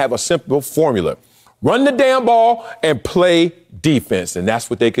team to have a simple formula. Run the damn ball and play defense, and that's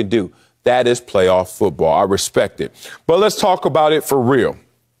what they could do. That is playoff football. I respect it. But let's talk about it for real.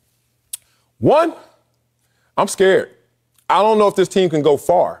 One, I'm scared. I don't know if this team can go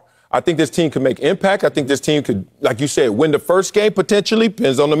far. I think this team can make impact. I think this team could, like you said, win the first game potentially.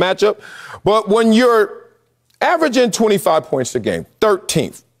 Depends on the matchup. But when you're averaging 25 points a game,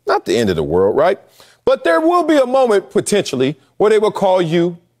 13th, not the end of the world, right? But there will be a moment potentially where they will call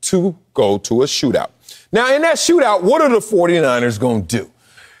you to go to a shootout. Now, in that shootout, what are the 49ers going to do?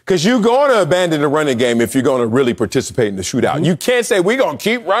 Because you're going to abandon the running game if you're going to really participate in the shootout. Mm-hmm. You can't say, we're going to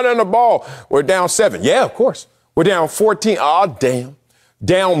keep running the ball. We're down 7. Yeah, of course. We're down 14. Oh, damn.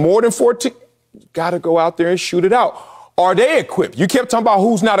 Down more than 14. You got to go out there and shoot it out. Are they equipped? You kept talking about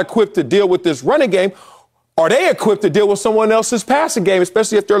who's not equipped to deal with this running game. Are they equipped to deal with someone else's passing game,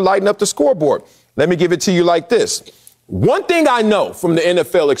 especially if they're lighting up the scoreboard? Let me give it to you like this. One thing I know from the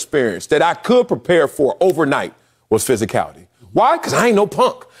NFL experience that I could prepare for overnight was physicality. Why? Because I ain't no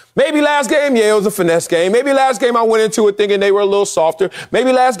punk. Maybe last game, yeah, it was a finesse game. Maybe last game I went into it thinking they were a little softer.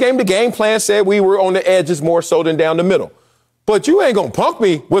 Maybe last game the game plan said we were on the edges more so than down the middle. But you ain't going to punk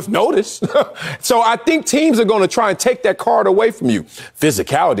me with notice. So I think teams are going to try and take that card away from you.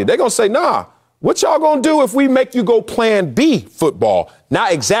 Physicality. They're going to say, nah, what y'all going to do if we make you go plan B football?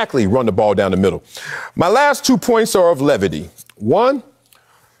 Not exactly run the ball down the middle. My last 2 points are of levity. One,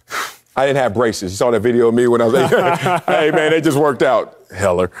 I didn't have braces. You saw that video of me when I was hey, man, they just worked out.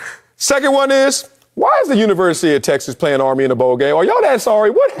 Heller. Second one is, why is the University of Texas playing Army in a bowl game? Are y'all that sorry?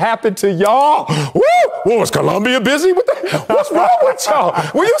 What happened to y'all? Woo! What, was Columbia busy with that? What's wrong with y'all?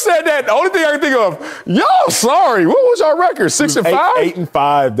 When you said that, the only thing I can think of, y'all sorry. What was your record? 6-5?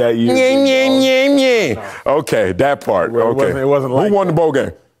 8-5 that year. Yeah. Okay, that part. Okay. It wasn't like who won the bowl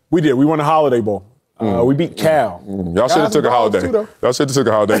game? We did. We won the Holiday Bowl. We beat Cal. Y'all should have took a holiday. Y'all should have took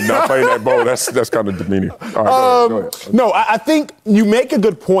a holiday. Not playing that bowl. That's kind of demeaning. All right, go ahead. No, I think you make a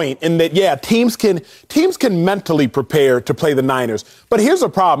good point in that, yeah, teams can mentally prepare to play the Niners. But here's a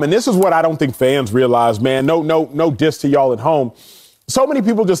problem, and this is what I don't think fans realize, man. No diss to y'all at home. So many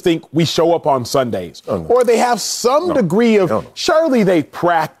people just think we show up on Sundays. Or they have some degree of, surely they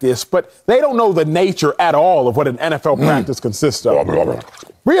practice, but they don't know the nature at all of what an NFL practice consists of.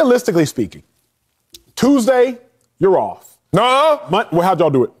 Realistically speaking, Tuesday, you're off. No. Well, how'd y'all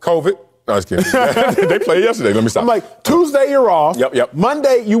do it? COVID. No, I was kidding. They played yesterday. Let me stop. I'm like, Tuesday, you're off. Yep.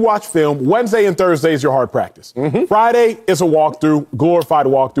 Monday, you watch film. Wednesday and Thursday is your hard practice. Mm-hmm. Friday is a walkthrough, glorified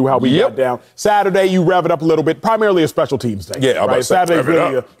walkthrough, how we got down. Saturday, you rev it up a little bit, primarily a special teams day. Yeah, right? Saturday's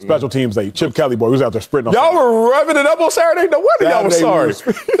really a special teams day. Chip Kelly, boy, was out there sprinting. Y'all were revving it up on Saturday? No wonder y'all was sorry.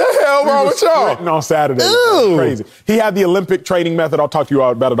 The hell wrong with y'all? Sprinting on Saturday. Crazy. He had the Olympic training method. I'll talk to you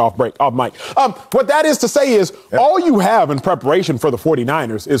about it off mic. What that is to say is, all you have in preparation for the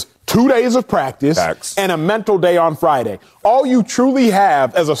 49ers is 2 days of practice and a mental day on Friday. All you truly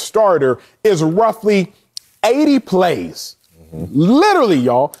have as a starter is roughly 80 plays. Mm-hmm. Literally,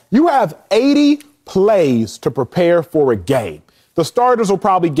 y'all, you have 80 plays to prepare for a game. The starters will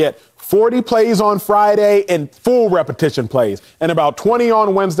probably get 40 plays on Friday and full repetition plays, and about 20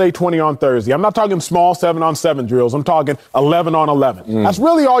 on Wednesday, 20 on Thursday. I'm not talking small 7-on-7 drills. I'm talking 11 on 11. That's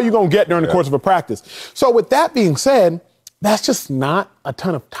really all you're going to get during the course of a practice. So with that being said, that's just not a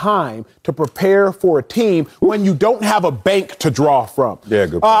ton of time to prepare for a team when you don't have a bank to draw from. Yeah,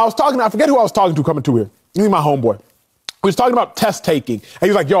 good point. I forget who I was talking to coming to here. He's my homeboy. We was talking about test taking. And he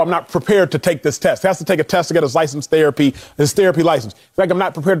was like, yo, I'm not prepared to take this test. He has to take a test to get his therapy license. He's like, I'm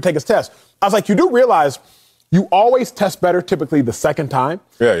not prepared to take his test. I was like, you do realize you always test better typically the second time.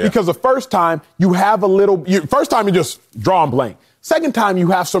 Yeah. Because the first time you have first time you just draw and blank. Second time,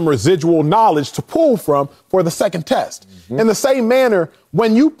 you have some residual knowledge to pull from for the second test. Mm-hmm. In the same manner,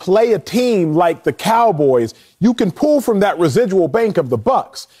 when you play a team like the Cowboys, you can pull from that residual bank of the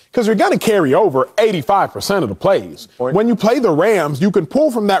Bucs because you're going to carry over 85% of the plays. When you play the Rams, you can pull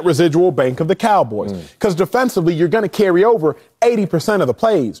from that residual bank of the Cowboys because defensively, you're going to carry over 80% of the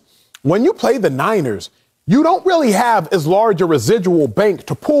plays. When you play the Niners, you don't really have as large a residual bank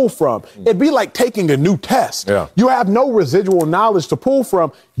to pull from. It'd be like taking a new test. Yeah. You have no residual knowledge to pull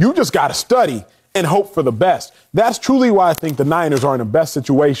from. You just got to study and hope for the best. That's truly why I think the Niners are in the best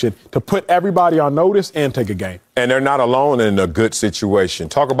situation to put everybody on notice and take a game. And they're not alone in a good situation.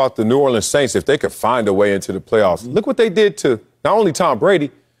 Talk about the New Orleans Saints. If they could find a way into the playoffs, look what they did to not only Tom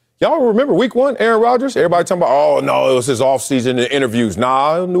Brady. Y'all remember week 1, Aaron Rodgers? Everybody talking about, oh, no, it was his offseason and interviews.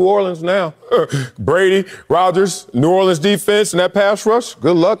 Nah, New Orleans now. Brady, Rodgers, New Orleans defense, and that pass rush,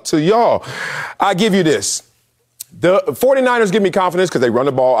 good luck to y'all. I give you this. The 49ers give me confidence because they run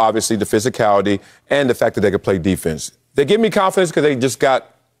the ball, obviously, the physicality, and the fact that they can play defense. They give me confidence because they just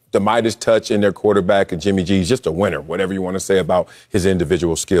got the Midas touch in their quarterback, and Jimmy G. He's just a winner, whatever you want to say about his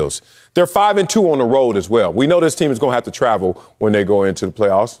individual skills. They're 5-2 on the road as well. We know this team is going to have to travel when they go into the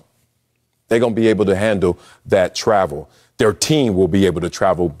playoffs. They're going to be able to handle that travel. Their team will be able to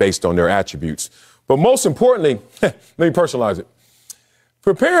travel based on their attributes. But most importantly, let me personalize it.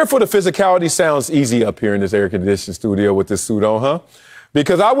 Preparing for the physicality sounds easy up here in this air-conditioned studio with this suit on, huh?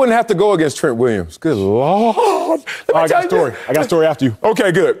 Because I wouldn't have to go against Trent Williams. Good Lord. I got a story. I got a story after you.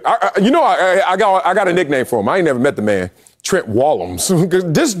 Okay, good. I got a nickname for him. I ain't never met the man. Trent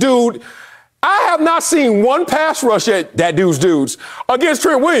Wallums. This dude, I have not seen one pass rush at that dudes against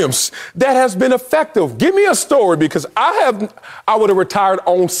Trent Williams that has been effective. Give me a story, because I would have retired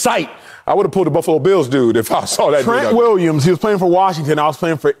on sight. I would have pulled the Buffalo Bills dude if I saw that. Trent Williams, he was playing for Washington. I was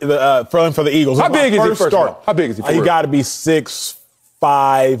playing for the Eagles. How big is he first? How big is he? He got to be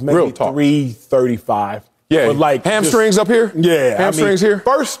 6'5", maybe 335. Yeah, but like hamstrings up here? Yeah. Hamstrings here?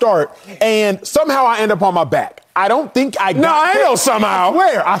 First start, and somehow I end up on my back. I don't think I got I know somehow.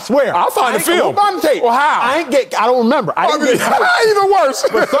 I swear. I'll find the film. We'll find the tape. Well, how? I don't remember. Even worse.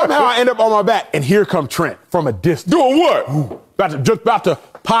 But somehow I end up on my back, and here comes Trent from a distance. Doing what? About to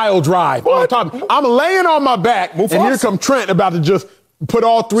pile drive. What? On top. I'm laying on my back, and here comes Trent about to just put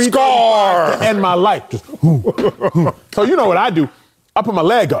all three Scar to end my life. Just, so you know what I do? I put my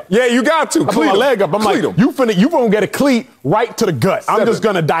leg up. Yeah, you got to. I put my leg up. I'm like, you gonna get a cleat right to the gut. I'm just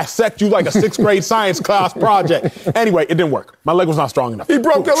gonna dissect you like a 6th grade science class project. Anyway, it didn't work. My leg was not strong enough. He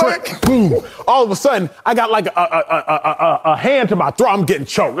broke your leg? Boom. All of a sudden, I got like a hand to my throat. I'm getting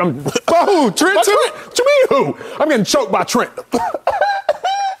choked. Who? Trent? What you mean who? I'm getting choked by Trent.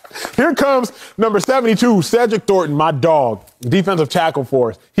 Here comes number 72, Cedric Thornton, my dog, defensive tackle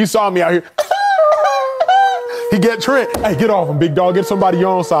for us. He saw me out here. He get Trent. Hey, get off him, big dog. Get somebody your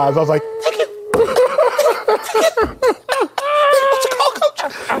own size. I was like, thank you. What's it called,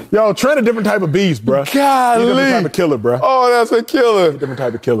 coach? Yo, Trent a different type of beast, bro. Golly. He's a different type of killer, bro. Oh, that's a killer. Different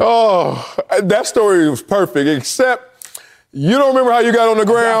type of killer. Oh, that story was perfect, except you don't remember how you got on the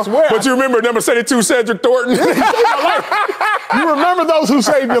ground, but you remember number 72, Cedric Thornton. He saved my life. You remember those who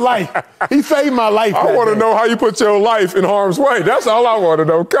saved your life. He saved my life. I want to know how you put your life in harm's way. That's all I want to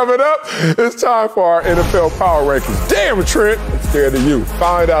know. Coming up, it's time for our NFL Power Rankings. Damn, Trent, I'm scared of you.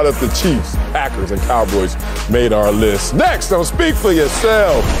 Find out if the Chiefs, Packers, and Cowboys made our list. Next on Speak for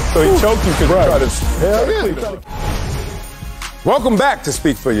Yourself. So he choked you because you tried to... Welcome back to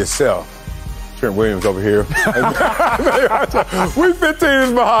Speak for Yourself. Trent Williams over here. We 15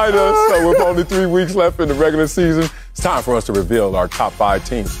 is behind us, so with only 3 weeks left in the regular season, it's time for us to reveal our top 5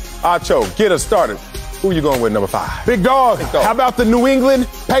 teams. Acho, get us started. Who are you going with, number 5? Big dog. How about the New England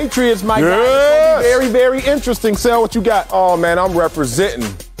Patriots, my guy? It's going to be very, very interesting. Sel, what you got? Oh, man, I'm representing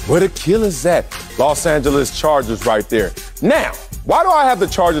where the killer's at. Los Angeles Chargers right there. Now, why do I have the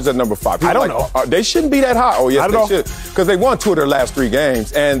Chargers at number 5? I don't know. They shouldn't be that high. Oh, yes, they should. Because they won 2 of their last 3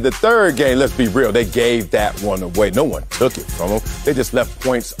 games. And the third game, let's be real, they gave that one away. No one took it from them. They just left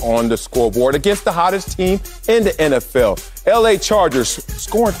points on the scoreboard against the hottest team in the NFL. LA Chargers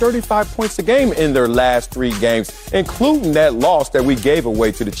scoring 35 points a game in their last 3 games, including that loss that we gave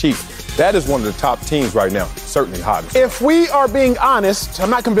away to the Chiefs. That is one of the top teams right now, certainly hottest. If we are being honest, I'm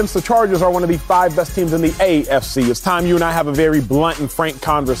not convinced the Chargers are one of the 5 best teams in the AFC. It's time you and I have a very blunt and frank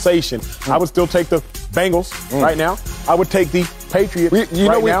conversation. I would still take the Bengals right now. I would take the Patriots right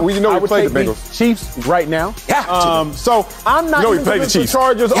now. I would take the Bengals. Chiefs right now. Yeah. So I'm not convinced the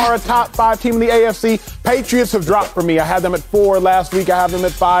Chargers are a top 5 team in the AFC. Patriots have dropped for me. I had them at 4 last week. I have them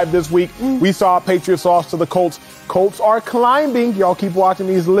at 5 this week. We saw Patriots lost to the Colts. Colts are climbing. Y'all keep watching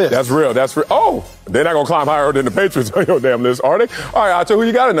these lists. That's real. Oh, they're not going to climb higher than the Patriots on your damn list, are they? All right, Acho, who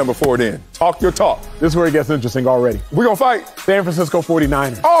you got at number 4 then? Talk your talk. This is where it gets interesting already. We're going to fight. San Francisco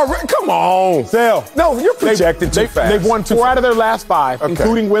 49ers. Oh, come on. Sale. No, you're projecting too fast. They've won 4 out of their last 5,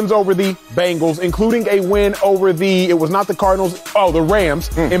 including wins over the Bengals, including a win over it was not the Cardinals, the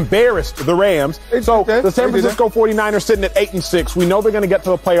Rams. Embarrassed the Rams. So the San Francisco 49ers sitting at 8-6. We know they're going to get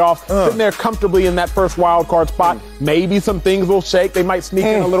to the playoffs, sitting there comfortably in that first wild card spot. Maybe some things will shake. They might sneak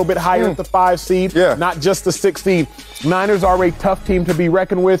in a little bit higher at the 5 seed, not just the 6 seed. Niners are a tough team to be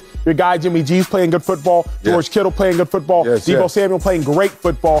reckoned with. Your guy Jimmy G's playing good football. George Kittle playing good football. Deebo Samuel playing great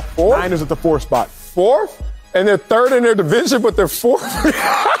football. Niners at the 4th spot. 4th? And they're 3rd in their division, but they're 4th?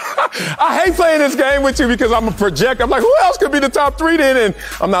 I hate playing this game with you because I'm a project. I'm like, who else could be the top 3 then? And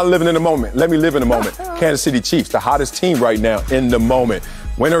I'm not living in the moment. Let me live in the moment. Kansas City Chiefs, the hottest team right now in the moment.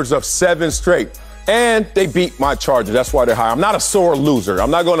 Winners of 7 straight. And they beat my Chargers. That's why they're high. I'm not a sore loser. I'm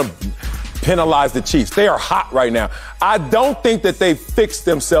not going to penalize the Chiefs. They are hot right now. I don't think that they fixed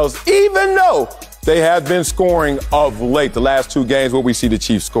themselves, even though They have been scoring of late. The last 2 games where we see the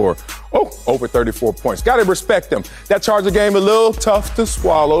Chiefs score, over 34 points. Got to respect them. That Charger game a little tough to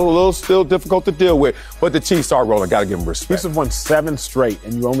swallow, a little still difficult to deal with, but the Chiefs are rolling. Got to give them respect. Chiefs have won 7 straight,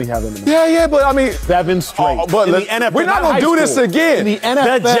 and you only have them in the Yeah, but I mean 7 straight. But in the NFL, we're not going to do this again. In the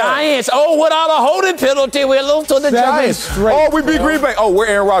NFL. The Giants. Without a holding penalty, we're losing to the 7 Giants. straight. We beat Green Bay. Where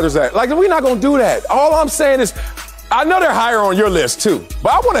Aaron Rodgers at? Like, we're not going to do that. All I'm saying is, I know they're higher on your list, too.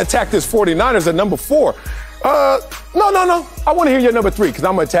 But I want to attack this 49ers at number 4. No. I want to hear your number 3 because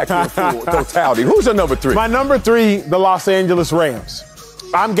I'm going to attack your full totality. Who's your number 3? My number 3, the Los Angeles Rams.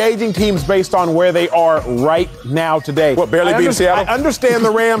 I'm gauging teams based on where they are right now today. What, barely beat Seattle? I understand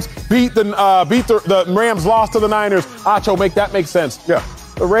the Rams the Rams lost to the Niners. Acho, make that make sense. Yeah.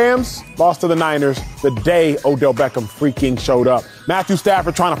 The Rams lost to the Niners the day Odell Beckham freaking showed up. Matthew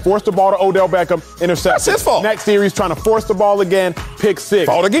Stafford trying to force the ball to Odell Beckham, interception. That's his fault. Next series trying to force the ball again, pick 6.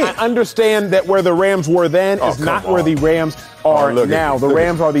 Fault again. I understand that where the Rams were then is not where the Rams are now. The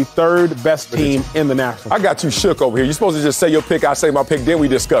Rams are the 3rd best team in the National. I got you shook over here. You're supposed to just say your pick, I say my pick, then we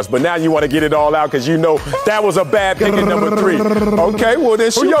discuss. But now you want to get it all out because you know that was a bad pick at number 3. Okay, well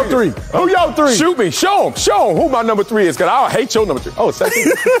then shoot Who your 3? Who your 3? Shoot me. Show him who my number 3 is because I hate your number 3. Oh,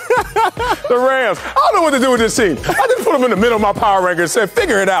 second. The Rams. I don't know what to do with this team. I just put them in the middle of my power ranking and said,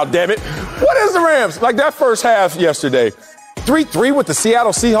 figure it out, damn it. What is the Rams? Like that first half yesterday, 3-3 with the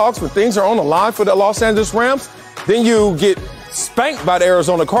Seattle Seahawks when things are on the line for the Los Angeles Rams. Then you get spanked by the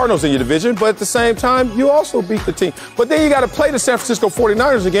Arizona Cardinals in your division, but at the same time, you also beat the team. But then you got to play the San Francisco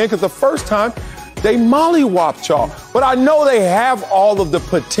 49ers again because the first time they mollywopped y'all. But I know they have all of the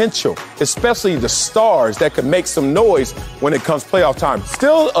potential, especially the stars that can make some noise when it comes playoff time.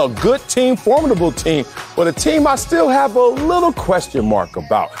 Still a good team, formidable team, but a team I still have a little question mark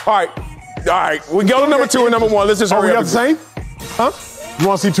about. All right. We go to number 2 and number 1. Let's just hurry up. We got the same? Huh? You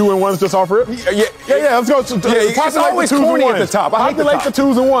want to see 2 and 1s just offer it? Yeah. Let's go. It's always corny at the top. I hate the Populate the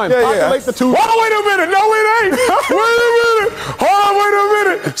 2s and 1s. Populate the 2s. Oh, wait a minute. No, it ain't. Wait a minute. Hold on, wait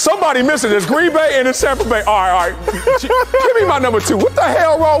a minute. Somebody missing this. Green Bay and it's Tampa Bay. All right. Give me my number 2. What the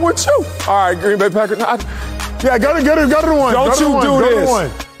hell wrong with you? All right, Green Bay Packers. Go to the 1. Don't you do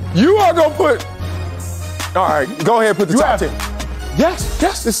this. You are going to put. All right, go ahead and put the top 10. Yes,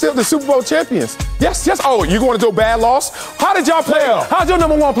 it's still the Super Bowl champions. Yes. Oh, you going to do a bad loss? How did y'all play? How's your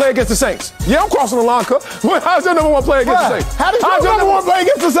number 1 play against the Saints? Yeah, I'm crossing the line, Cook. How's your number 1 play against the Saints? How's your number 1 play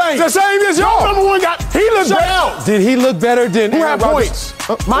against the Saints? The same as y'all. Number 1 he looked better. Did he look better than who had points?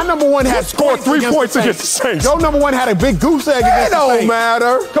 My number 1 had scored 3 points against the Saints. Your number 1 had a big goose egg against the Saints. It don't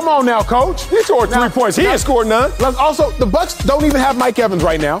matter. Come on now, Coach. He scored 3 points. He ain't scored none. Also, the Bucs don't even have Mike Evans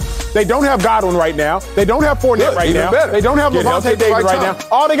right now. They don't have Godwin right now. They don't have Fournette right now. Better. They don't have Levante David right now.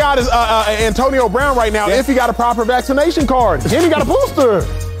 All they got is Antonio Brown right now if he got a proper vaccination card. He ain't got a booster.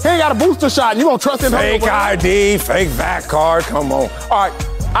 He ain't got a booster shot. You gonna trust him? Fake ID, fake vac card. Come on. All right.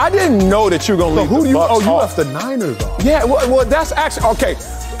 I didn't know that you were going to leave who the do you? Bucs Oh, you off. left the Niners off. Yeah, well, that's actually okay.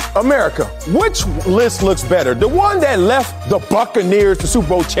 America, which list looks better? The one that left the Buccaneers, the Super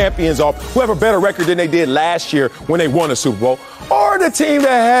Bowl champions, off, who have a better record than they did last year when they won a Super Bowl, or the team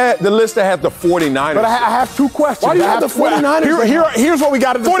that had the list that had the 49ers? But I have 2 questions. Why do you have the 49ers? Here's what we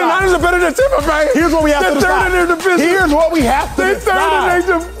got to decide. 49ers are better than Tampa Bay. Here's what we have to decide. They're third in their division. Here's what we have to decide.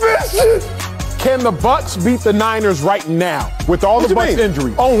 They're third in their division. Can the Bucs beat the Niners right now with all the Bucs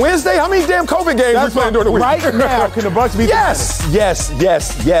injuries? On Wednesday? How many damn COVID games we playing during the week? Right now, can the Bucs beat the Niners?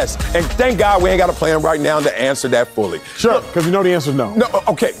 Yes. And thank God we ain't got to play them right now to answer that fully. Sure, because we know the answer is no. No,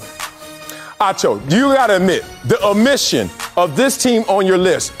 okay. Acho, you got to admit, the omission of this team on your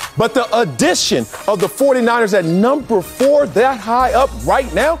list, but the addition of the 49ers at number 4, that high up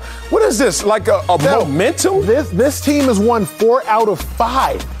right now, what is this, like a momentum? This team has won 4 out of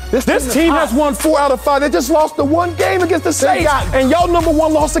 5. This team has won 4 out of 5. They just lost the 1 game against the Saints. And y'all number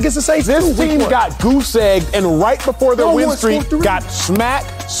 1 loss against the Saints. This team got goose-egged, and right before their win streak, got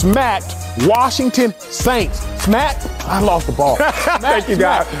smacked Washington Saints. Smacked? I lost the ball. Thank you,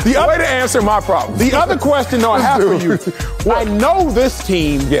 guys. The way to answer my problem. The other question, though, I have for you. I know this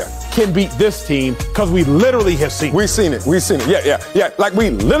team can beat this team because we literally have seen it. We've seen it. Yeah. Like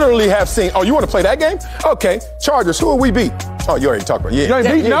we literally have seen. Oh, you want to play that game? Okay. Chargers, who will we beat? Oh, you already talked about it.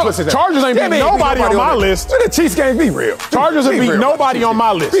 Chargers ain't beat nobody on my list. The Chiefs game, be real. Chargers have beat nobody on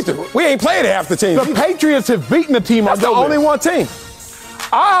my list. We ain't played half the team. The Patriots have beaten the team on the only one team.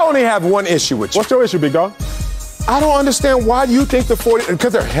 I only have one issue with you. What's your issue, big dog? I don't understand why you think the 40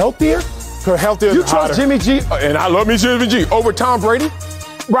 because they're healthier? They're healthier. You trust Jimmy G, and I love me Jimmy G, over Tom Brady?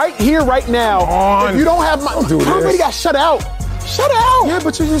 Right here, right now. If you don't have Tom Brady got shut out. Shut out. Yeah,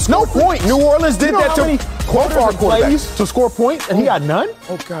 but you just no points. New Orleans did that to both our plays to score points, and he got none?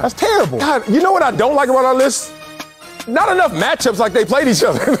 Oh, God. That's terrible. God, you know what I don't like about our list? Not enough matchups like they played each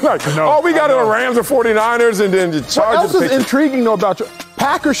other. We got the Rams and 49ers and then the Chargers. What else is intriguing, though, about you?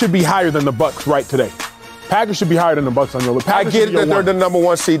 Packers should be higher than the Bucs right today. Packers should be higher than the Bucs on your list. I get that they're the number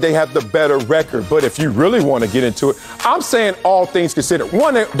one seed. They have the better record. But if you really want to get into it, I'm saying all things considered.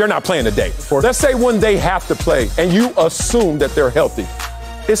 One, they're not playing today. Let's say when they have to play and you assume that they're healthy.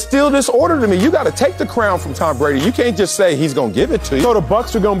 It's still disorder to me. You got to take the crown from Tom Brady. You can't just say he's going to give it to you. So the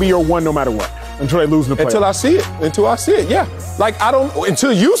Bucs are going to be your one no matter what until they lose in the playoffs. Until I see it, yeah.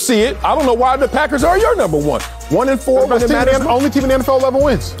 Until you see it, I don't know why the Packers are your number one. 1-4. Only team in the NFL 11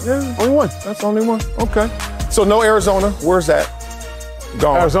 wins. Yeah. Only one. That's only one. Okay. So no Arizona. Where's that?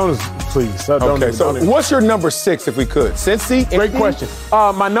 Gone. Arizona's, please. What's your number 6 if we could? Cincy? Great question.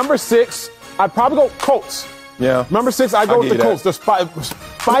 My number 6, I'd probably go Colts. Yeah. Number 6, I go with the Colts. They're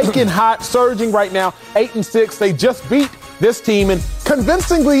spiking hot, surging right now. 8-6. They just beat this team, and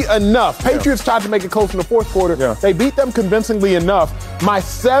convincingly enough, Patriots tried to make it close in the fourth quarter. Yeah. They beat them convincingly enough. My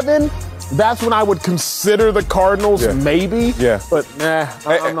 7, that's when I would consider the Cardinals, maybe. Yeah. But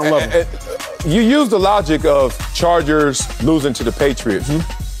I'm not loving it. You use the logic of Chargers losing to the Patriots.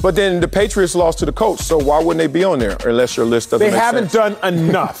 Mm-hmm. But then the Patriots lost to the Colts, so why wouldn't they be on there unless your list doesn't make sense? They haven't done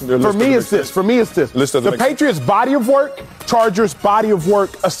enough. For me, it's this. The Patriots' body of work, Chargers' body of work,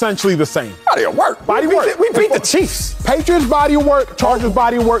 essentially the same. Body of work? We beat the Chiefs. Patriots' body of work, Chargers'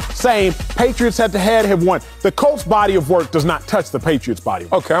 body of work, same. Patriots head-to-head have won. The Colts' body of work does not touch the Patriots' body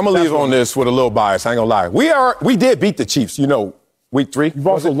of work. Okay, I'm going to leave on this with a little bias. I ain't going to lie. We did beat the Chiefs, week 3. You've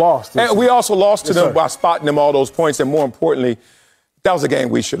also lost. And we also lost to them by spotting them all those points, and more importantly, that was a game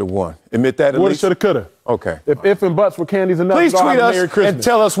we should have won. Admit that at least? Woulda, shoulda, coulda. Okay. If and buts were candies enough. Please tweet us and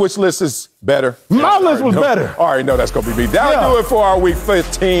tell us which list is better. My list was better. All right, that's going to be me. That'll do it for our Week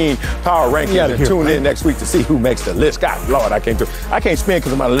 15 Power Rankings. And tune in next week to see who makes the list. God, Lord, I can't spin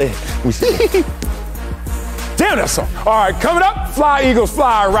because of my leg. Damn, that's so. All right, coming up, Fly Eagles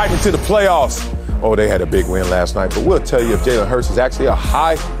fly right into the playoffs. Oh, they had a big win last night, but we'll tell you if Jalen Hurts is actually a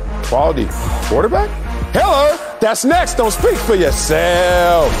high-quality quarterback. Hello, that's next. Don't speak for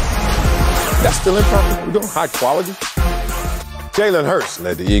yourself. That's still imperfect. We're going high quality. Jalen Hurts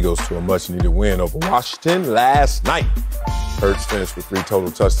led the Eagles to a much-needed win over Washington last night. Hurts finished with 3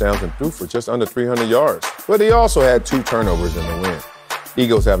 total touchdowns and threw for just under 300 yards. But he also had 2 turnovers in the win.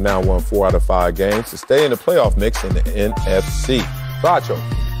 Eagles have now won 4 out of 5 games to stay in the playoff mix in the NFC. Acho,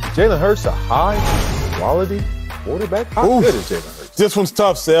 Jalen Hurts a high-quality quarterback? How good is Jalen Hurts? This one's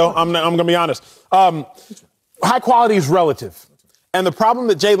tough, Sal. I'm going to be honest. High quality is relative. And the problem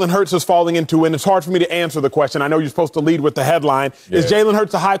that Jalen Hurts is falling into, and it's hard for me to answer the question, I know you're supposed to lead with the headline, is Jalen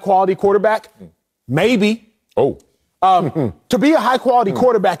Hurts a high-quality quarterback? Maybe. Oh. To be a high-quality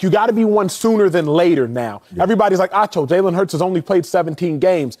quarterback, you got to be one sooner than later now. Yeah. Everybody's like, Acho, Jalen Hurts has only played 17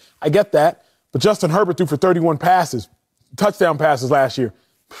 games. I get that. But Justin Herbert threw for 31 touchdown passes last year.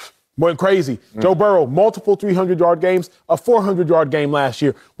 Went crazy. Joe Burrow, multiple 300-yard games, a 400-yard game last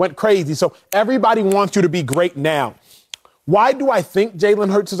year. Went crazy. So everybody wants you to be great now. Why do I think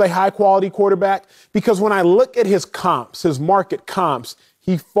Jalen Hurts is a high-quality quarterback? Because when I look at his comps, his market comps,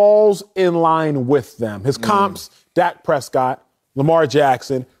 he falls in line with them. His comps, Dak Prescott, Lamar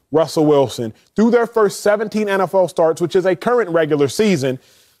Jackson, Russell Wilson, through their first 17 NFL starts, which is a current regular season,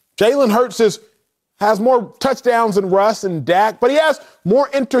 Jalen Hurts has more touchdowns than Russ and Dak, but he has more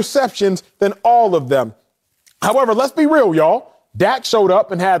interceptions than all of them. However, let's be real, y'all. Dak showed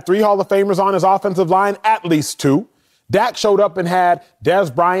up and had 3 Hall of Famers on his offensive line, at least 2. Dak showed up and had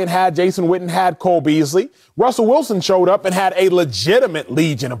Dez Bryant, had Jason Witten, had Cole Beasley. Russell Wilson showed up and had a legitimate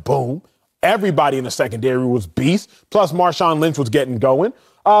Legion of Boom. Everybody in the secondary was beast, plus Marshawn Lynch was getting going.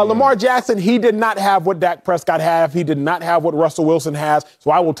 Lamar Jackson, he did not have what Dak Prescott had. He did not have what Russell Wilson has, so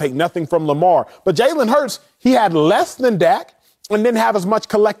I will take nothing from Lamar. But Jalen Hurts, he had less than Dak and didn't have as much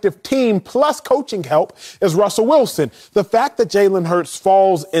collective team plus coaching help as Russell Wilson. The fact that Jalen Hurts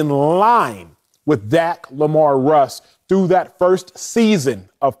falls in line with Dak, Lamar, Russ through that first season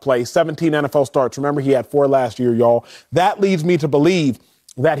of play, 17 NFL starts. Remember, he had 4 last year, y'all. That leads me to believe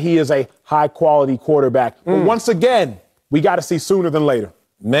that he is a high-quality quarterback. But once again, we got to see sooner than later.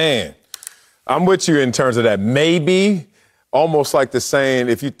 Man, I'm with you in terms of that. Maybe almost like the saying,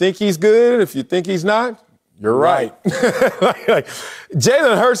 if you think he's good, if you think he's not, you're right.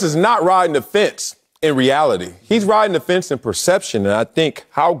 Jalen Hurts is not riding the fence in reality. He's riding the fence in perception. And I think,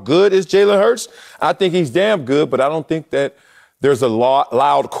 how good is Jalen Hurts? I think he's damn good, but I don't think that there's a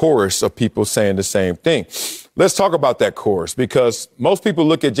loud chorus of people saying the same thing. Let's talk about that chorus, because most people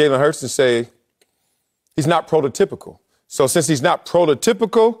look at Jalen Hurts and say he's not prototypical. So since he's not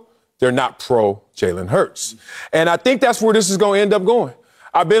prototypical, they're not pro Jalen Hurts. And I think that's where this is going to end up going.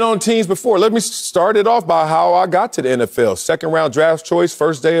 I've been on teams before. Let me start it off by how I got to the NFL. Second-round draft choice,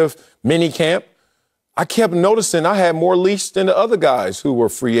 first day of mini camp. I kept noticing I had more leash than the other guys who were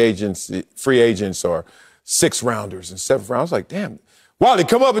free agents or sixth-rounders and seventh-rounders. I was like, damn. Wiley,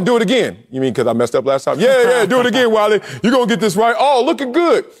 come up and do it again. You mean because I messed up last time? Yeah, do it again, Wiley. You're going to get this right. Oh, looking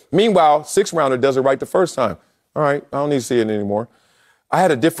good. Meanwhile, sixth-rounder does it right the first time. All right, I don't need to see it anymore. I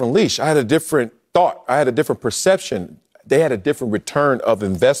had a different leash. I had a different thought. I had a different perception. They had a different return of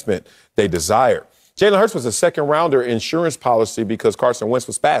investment they desired. Jalen Hurts was a second-rounder insurance policy because Carson Wentz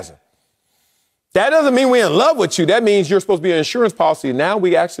was spazzing. That doesn't mean we're in love with you. That means you're supposed to be an insurance policy. Now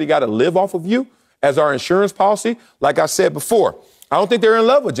we actually got to live off of you as our insurance policy. Like I said before, I don't think they're in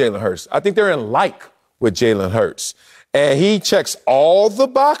love with Jalen Hurts. I think they're in like with Jalen Hurts. And he checks all the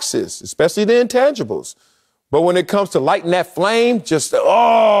boxes, especially the intangibles. But when it comes to lighting that flame,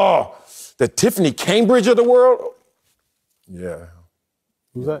 the Tiffany Cambridge of the world. Yeah.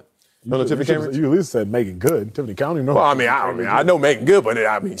 Who's that? You know Tiffany Cambridge? You at least said Megan Good. Tiffany County, no. Well, I know Megan Good,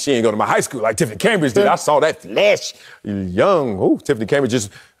 but she ain't go to my high school like Tiffany Cambridge did. I saw that flash. Young. Tiffany Cambridge just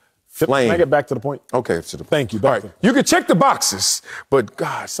flame. Can I get back to the point? Okay, to the point. Thank you. All right. You can check the boxes, but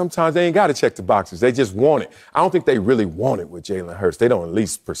God, sometimes they ain't got to check the boxes. They just want it. I don't think they really want it with Jalen Hurts. They don't at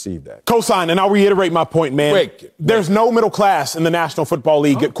least perceive that. Cosign, and I'll reiterate my point, man. There's no middle class in the National Football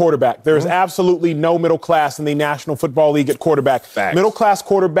League at quarterback. There's absolutely no middle class in the National Football League at quarterback. Facts. Middle class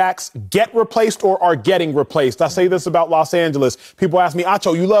quarterbacks get replaced or are getting replaced. I say this about Los Angeles. People ask me,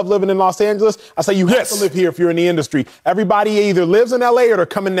 Acho, you love living in Los Angeles? I say you have to live here if you're in the industry. Everybody either lives in L.A. or they're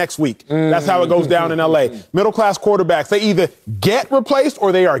coming next week. That's how it goes down in L.A. Middle-class quarterbacks, they either get replaced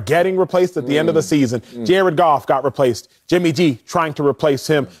or they are getting replaced at the end of the season. Jared Goff got replaced. Jimmy G trying to replace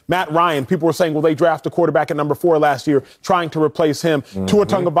him. Matt Ryan, people were saying, well, they drafted a quarterback at number 4 last year, trying to replace him. Tua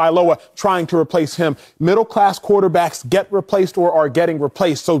Tagovailoa trying to replace him. Middle-class quarterbacks get replaced or are getting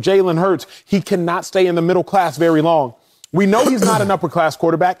replaced. So Jalen Hurts, he cannot stay in the middle class very long. We know he's not an upper-class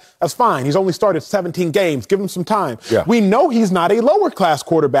quarterback. That's fine. He's only started 17 games. Give him some time. Yeah. We know he's not a lower-class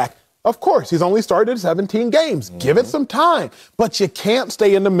quarterback. Of course, he's only started 17 games. Give it some time. But you can't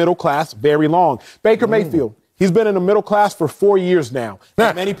stay in the middle class very long. Baker Mayfield, he's been in the middle class for 4 years now.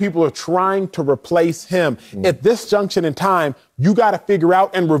 And many people are trying to replace him. At this junction in time, you got to figure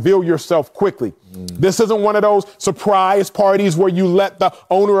out and reveal yourself quickly. This isn't one of those surprise parties where you let the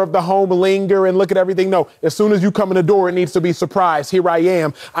owner of the home linger and look at everything. No, as soon as you come in the door, it needs to be surprise. Here I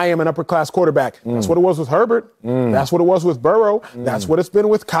am an upper-class quarterback. That's what it was with Herbert. That's what it was with Burrow. That's what it's been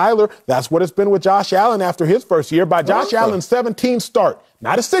with Kyler. That's what it's been with Josh Allen after his first year. By Josh Allen's 17th start,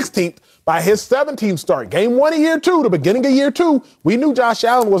 not his 16th, by his 17th start, game 1 of year 2, the beginning of year 2, we knew Josh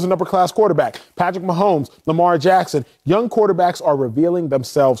Allen was an upper-class quarterback. Patrick Mahomes, Lamar Jackson, young quarterbacks are revealing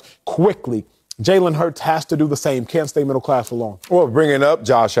themselves quickly. Jalen Hurts has to do the same. Can't stay middle class for long. Well, bringing up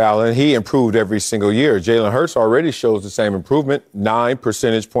Josh Allen, he improved every single year. Jalen Hurts already shows the same improvement. 9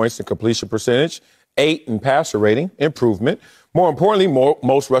 percentage points in completion percentage, 8 in passer rating, improvement. More importantly,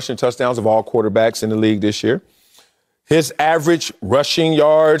 most rushing touchdowns of all quarterbacks in the league this year. His average rushing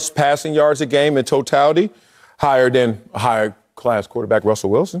yards, passing yards a game in totality, higher than a higher-class quarterback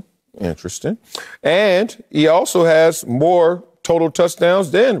Russell Wilson. Interesting. And he also has more total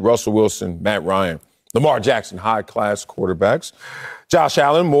touchdowns than Russell Wilson, Matt Ryan, Lamar Jackson, high-class quarterbacks. Josh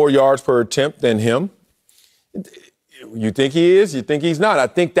Allen, more yards per attempt than him. You think he is? You think he's not? I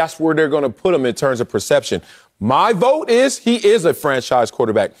think that's where they're going to put him in terms of perception. My vote is he is a franchise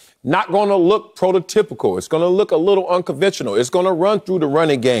quarterback. Not going to look prototypical. It's going to look a little unconventional. It's going to run through the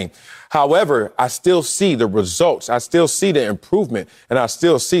running game. However, I still see the results. I still see the improvement. And I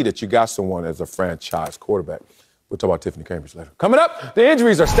still see that you got someone as a franchise quarterback. We'll talk about Tiffany Cambridge later. Coming up, the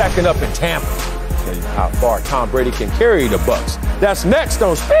injuries are stacking up in Tampa. And how far Tom Brady can carry the Bucs. That's next.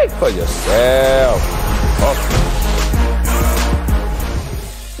 Don't speak for yourself.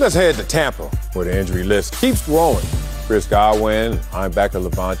 Let's head to Tampa, where the injury list keeps growing. Chris Godwin, linebacker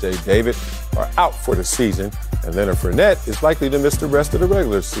Levante David are out for the season, and Leonard Fournette is likely to miss the rest of the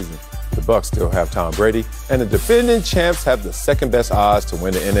regular season. The Bucs still have Tom Brady, and the defending champs have the second-best odds to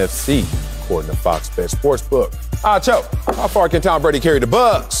win the NFC, according to Fox Bet Sportsbook. Acho, how far can Tom Brady carry the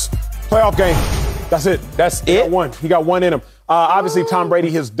Bucs? Playoff game. That's it. That's it? He got one in him. Obviously, Tom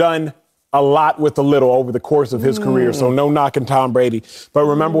Brady has done a lot with a little over the course of his career, so no knocking Tom Brady. But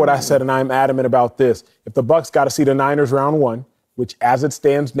remember what I said, and I'm adamant about this. If the Bucs got to see the Niners round 1, which as it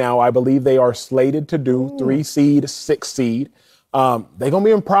stands now, I believe they are slated to do 3 seed, 6 seed, they're going to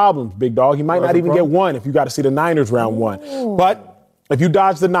be in problems, big dog. You might not even get 1 if you got to see the Niners round 1. But if you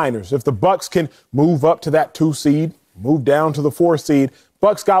dodge the Niners, if the Bucs can move up to that 2 seed, moved down to the 4th seed.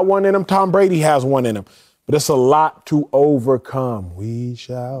 Bucs got one in them. Tom Brady has one in him. But it's a lot to overcome. We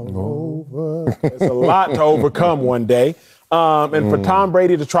shall over. It's a lot to overcome one day. And for Tom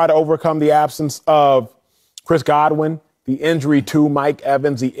Brady to try to overcome the absence of Chris Godwin, the injury to Mike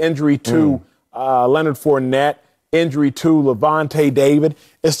Evans, the injury to Leonard Fournette, injury to Levante David,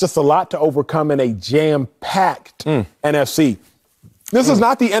 it's just a lot to overcome in a jam-packed NFC. This is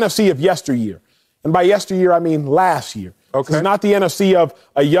not the NFC of yesteryear. And by yesteryear, I mean last year. Okay. It's not the NFC of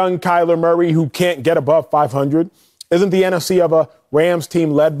a young Kyler Murray who can't get above 500. Isn't the NFC of a Rams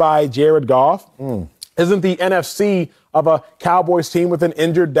team led by Jared Goff. Isn't the NFC of a Cowboys team with an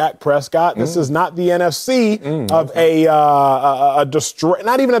injured Dak Prescott. This is not the NFC of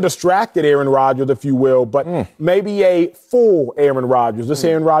not even a distracted Aaron Rodgers, if you will, but maybe a full Aaron Rodgers. This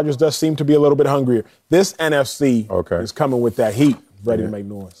Aaron Rodgers does seem to be a little bit hungrier. This NFC is coming with that heat, ready to make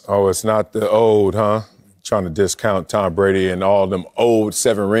noise. Oh, it's not the old, huh? Trying to discount Tom Brady and all them old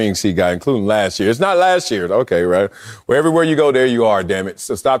 7 rings he got, including last year. It's not last year's. Okay, right? Well, everywhere you go, there you are, damn it.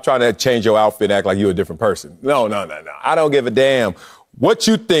 So stop trying to change your outfit, act like you're a different person. No. I don't give a damn what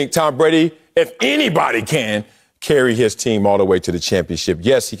you think Tom Brady, if anybody can, carry his team all the way to the championship.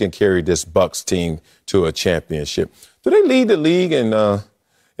 Yes, he can carry this Bucs team to a championship. Do they lead the league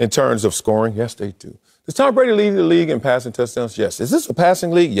in terms of scoring? Yes, they do. Does Tom Brady lead the league in passing touchdowns? Yes. Is this a passing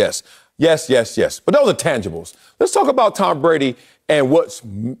league? Yes. Yes. But those are tangibles. Let's talk about Tom Brady and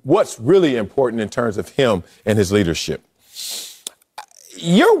what's really important in terms of him and his leadership.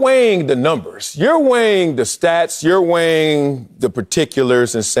 You're weighing the numbers. You're weighing the stats. You're weighing the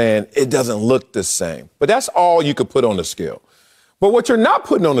particulars and saying it doesn't look the same. But that's all you could put on the scale. But what you're not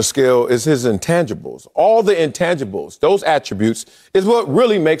putting on the scale is his intangibles. All the intangibles, those attributes, is what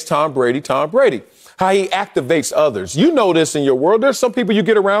really makes Tom Brady Tom Brady. How he activates others. You know this in your world. There's some people you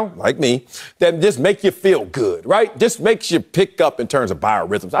get around, like me, that just make you feel good, right? Just makes you pick up in terms of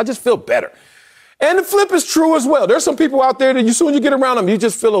biorhythms. I just feel better. And the flip is true as well. There's some people out there that as soon as you get around them, you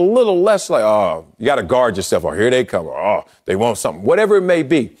just feel a little less like, oh, you got to guard yourself. Or here they come. Or, oh, they want something. Whatever it may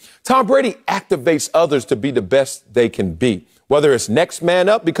be. Tom Brady activates others to be the best they can be. Whether it's next man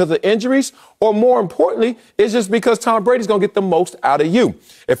up because of injuries, or more importantly, it's just because Tom Brady's going to get the most out of you.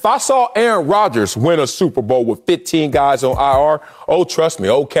 If I saw Aaron Rodgers win a Super Bowl with 15 guys on IR, oh, trust me,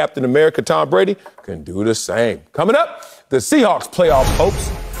 old Captain America Tom Brady can do the same. Coming up, the Seahawks playoff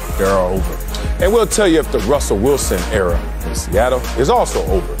hopes, they're over. And we'll tell you if the Russell Wilson era in Seattle is also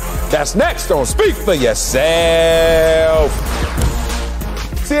over. That's next on Speak for Yourself.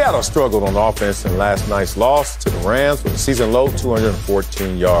 Seattle struggled on offense in last night's loss to the Rams with a season-low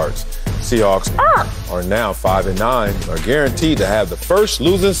 214 yards. Seahawks are now 5-9 and are guaranteed to have the first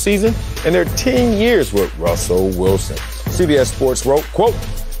losing season in their 10 years with Russell Wilson. CBS Sports wrote, quote,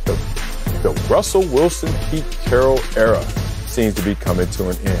 the Russell Wilson Pete Carroll era seems to be coming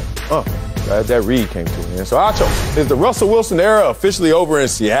to an end. Glad that read came to an end. So, Acho, is the Russell Wilson era officially over in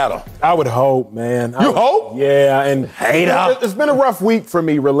Seattle? I would hope, man. You hope? Yeah, and it's been a rough week for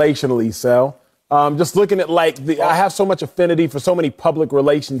me relationally, Sal. Just looking at, I have so much affinity for so many public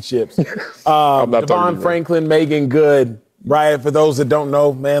relationships. Devon Franklin, Megan Good, right? For those that don't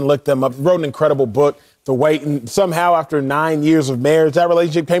know, man, look them up. Wrote an incredible book, The Wait, and somehow after 9 years of marriage, that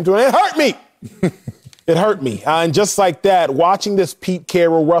relationship came to an end. It hurt me. It hurt me. And just like that, watching this Pete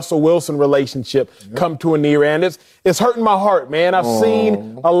Carroll, Russell Wilson relationship come to a near end, it's hurting my heart, man. I've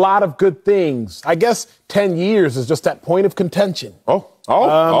seen a lot of good things. I guess 10 years is just that point of contention.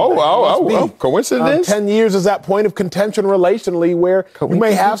 Coincidence? 10 years is that point of contention relationally where you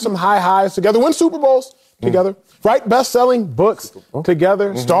may have some high highs together, win Super Bowls together, write best-selling books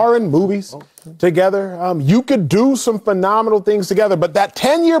together, star in movies together. You could do some phenomenal things together, but that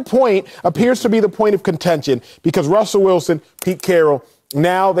 10-year point appears to be the point of contention because Russell Wilson, Pete Carroll,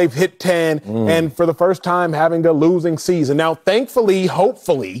 now they've hit 10 and for the first time having a losing season. Now, thankfully,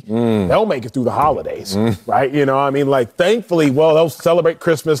 hopefully, they'll make it through the holidays, right? You know, I mean, thankfully, they'll celebrate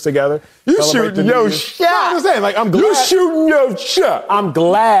Christmas together. You shooting your shot. I'm saying, I'm glad. You shooting your shot. I'm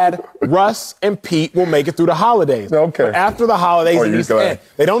glad Russ and Pete will make it through the holidays. Okay. But after the holidays, it needs to end.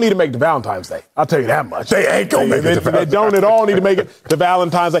 They don't need to make it to Valentine's Day. I'll tell you that much. They ain't going to make it to Valentine's Day. They don't at all need to make it to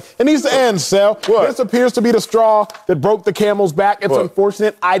Valentine's Day. It needs to end, Sal. This appears to be the straw that broke the camel's back. It's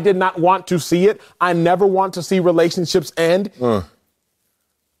unfortunate. I did not want to see it. I never want to see relationships end. I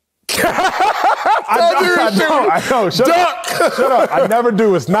know. Shut up. I never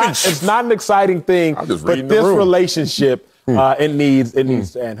do. It's not an exciting thing. I'm just but reading this the room. Relationship, it needs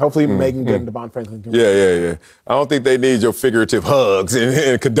to end. Hopefully, Megan Good and Devon Franklin can. Yeah. I don't think they need your figurative hugs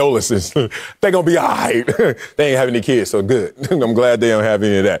and condolences. They're gonna be all right. They ain't having any kids, so good. I'm glad they don't have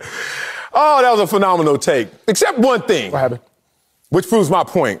any of that. Oh, that was a phenomenal take. Except one thing. What happened? Which proves my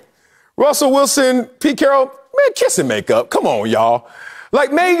point. Russell Wilson, Pete Carroll, man, kiss and make up. Come on, y'all.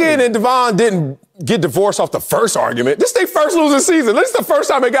 Like Megan and Devon didn't get divorced off the first argument. This is their first losing season. This is the first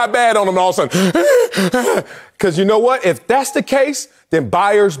time it got bad on them, and all of a sudden. Because you know what? If that's the case, then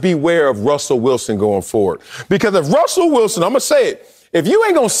buyers beware of Russell Wilson going forward. Because if Russell Wilson, I'm going to say it, if you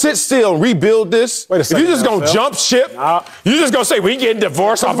ain't going to sit still and rebuild this, if you just going to jump ship, you just going to say, we getting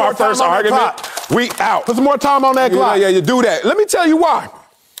divorced off our first argument, we out. Put some more time on that clock. Yeah, you do that. Let me tell you why.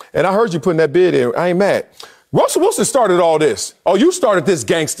 And I heard you putting that bid in. I ain't mad. Russell Wilson started all this. Oh, you started this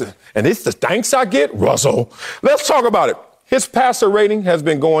gangster. And it's the thanks I get? Russell. Let's talk about it. His passer rating has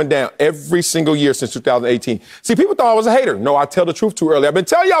been going down every single year since 2018. See, people thought I was a hater. No, I tell the truth too early. I've been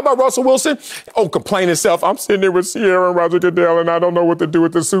telling y'all about Russell Wilson. Oh, complaining self. I'm sitting there with Sierra and Roger Goodell, and I don't know what to do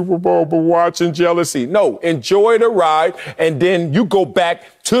with the Super Bowl, but watching jealousy. No, enjoy the ride, and then you go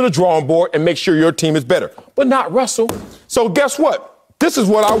back to the drawing board and make sure your team is better. But not Russell. So guess what? This is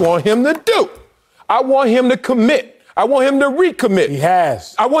what I want him to do. I want him to commit. I want him to recommit. He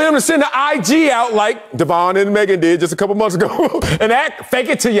has. I want him to send the IG out like Devon and Megan did just a couple months ago and fake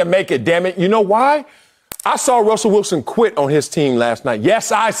it till you make it, damn it. You know why? I saw Russell Wilson quit on his team last night.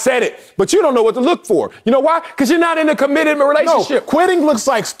 Yes, I said it, but you don't know what to look for. You know why? Because you're not in a committed relationship. No, quitting looks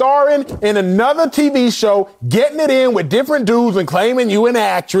like starring in another TV show, getting it in with different dudes and claiming you an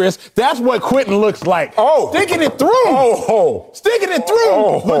actress. That's what quitting looks like. Oh. Sticking it through. Oh. Sticking it through.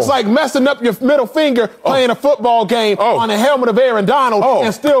 Oh. Looks like messing up your middle finger playing a football game on the helmet of Aaron Donald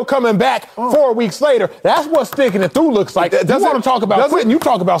and still coming back 4 weeks later. That's what sticking it through looks like. You want to talk about quitting, you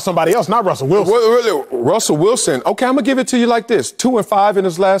talk about somebody else, not Russell Wilson. Really, Russell Wilson, okay, I'm going to give it to you like this. 2-5 in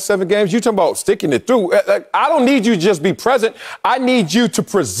his last 7 games. You talking about sticking it through. I don't need you to just be present. I need you to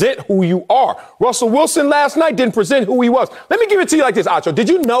present who you are. Russell Wilson last night didn't present who he was. Let me give it to you like this, Acho. Did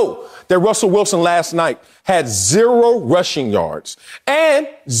you know that Russell Wilson last night had 0 rushing yards and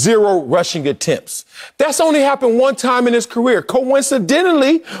 0 rushing attempts? That's only happened one time in his career,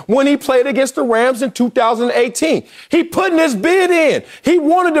 coincidentally, when he played against the Rams in 2018. He putting his bid in. He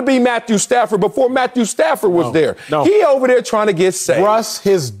wanted to be Matthew Stafford before Matthew Stafford was there. No. He over there trying to get saved. Russ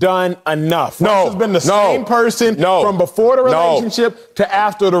has done enough. No. Russ has been the same person from before the relationship to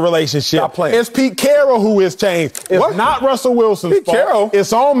after the relationship. Stop playing. It's Pete Carroll who has changed. It's not Russell Wilson's fault. Carroll?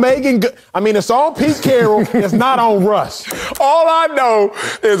 It's on it's on Pete Carroll. It's not on Russ. All I know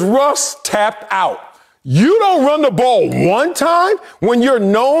is Russ tapped out. You don't run the ball one time when you're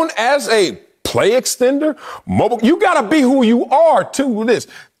known as a play extender, mobile. You got to be who you are, too. This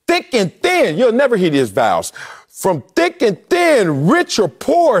thick and thin. You'll never heed his vows. From thick and thin, rich or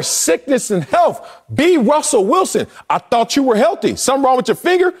poor, sickness and health. Be Russell Wilson. I thought you were healthy. Something wrong with your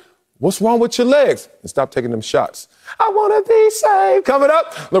finger? What's wrong with your legs? And stop taking them shots. I want to be saved. Coming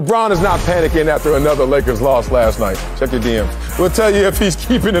up, LeBron is not panicking after another Lakers loss last night. Check your DMs. We'll tell you if he's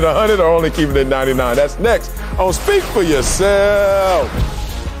keeping it 100 or only keeping it 99. That's next on Speak for Yourself.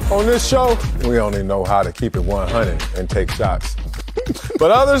 On this show, we only know how to keep it 100 and take shots.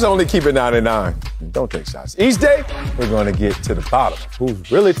 But others only keep it 99. Don't take shots. Each day, we're going to get to the bottom.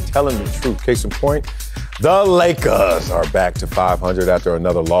 Who's really telling the truth? Case in point, the Lakers are back to 500 after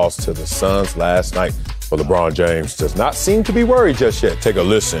another loss to the Suns last night. But LeBron James does not seem to be worried just yet. Take a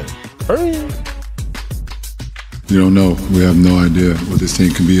listen. You don't know. We have no idea what this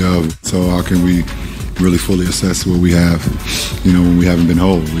team can be of. So how can we really fully assess what we have, when we haven't been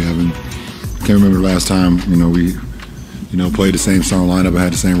whole? Can't remember the last time, we played the same starting lineup and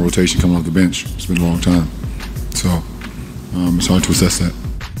had the same rotation coming off the bench. It's been a long time. So it's hard to assess that.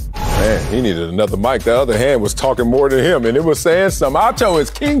 Man, he needed another mic. The other hand was talking more than him, and it was saying something. Acho,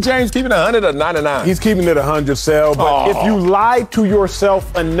 is King James keeping 100 or 99? He's keeping it 100, Sel. But if you lie to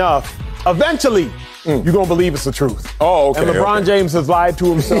yourself enough, eventually you're going to believe it's the truth. Oh, okay. And LeBron James has lied to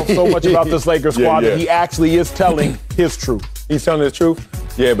himself so much about this Lakers squad that he actually is telling his truth. He's telling the truth?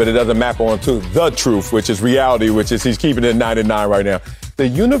 Yeah, but it doesn't map onto the truth, which is reality, which is he's keeping it 99 right now. The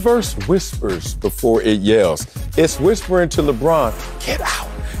universe whispers before it yells. It's whispering to LeBron, get out.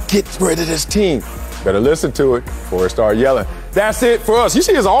 Get rid of this team. Better listen to it before it start yelling. That's it for us. You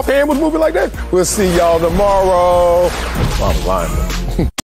see his offhand was moving like that? We'll see y'all tomorrow. Well, I was lying, though.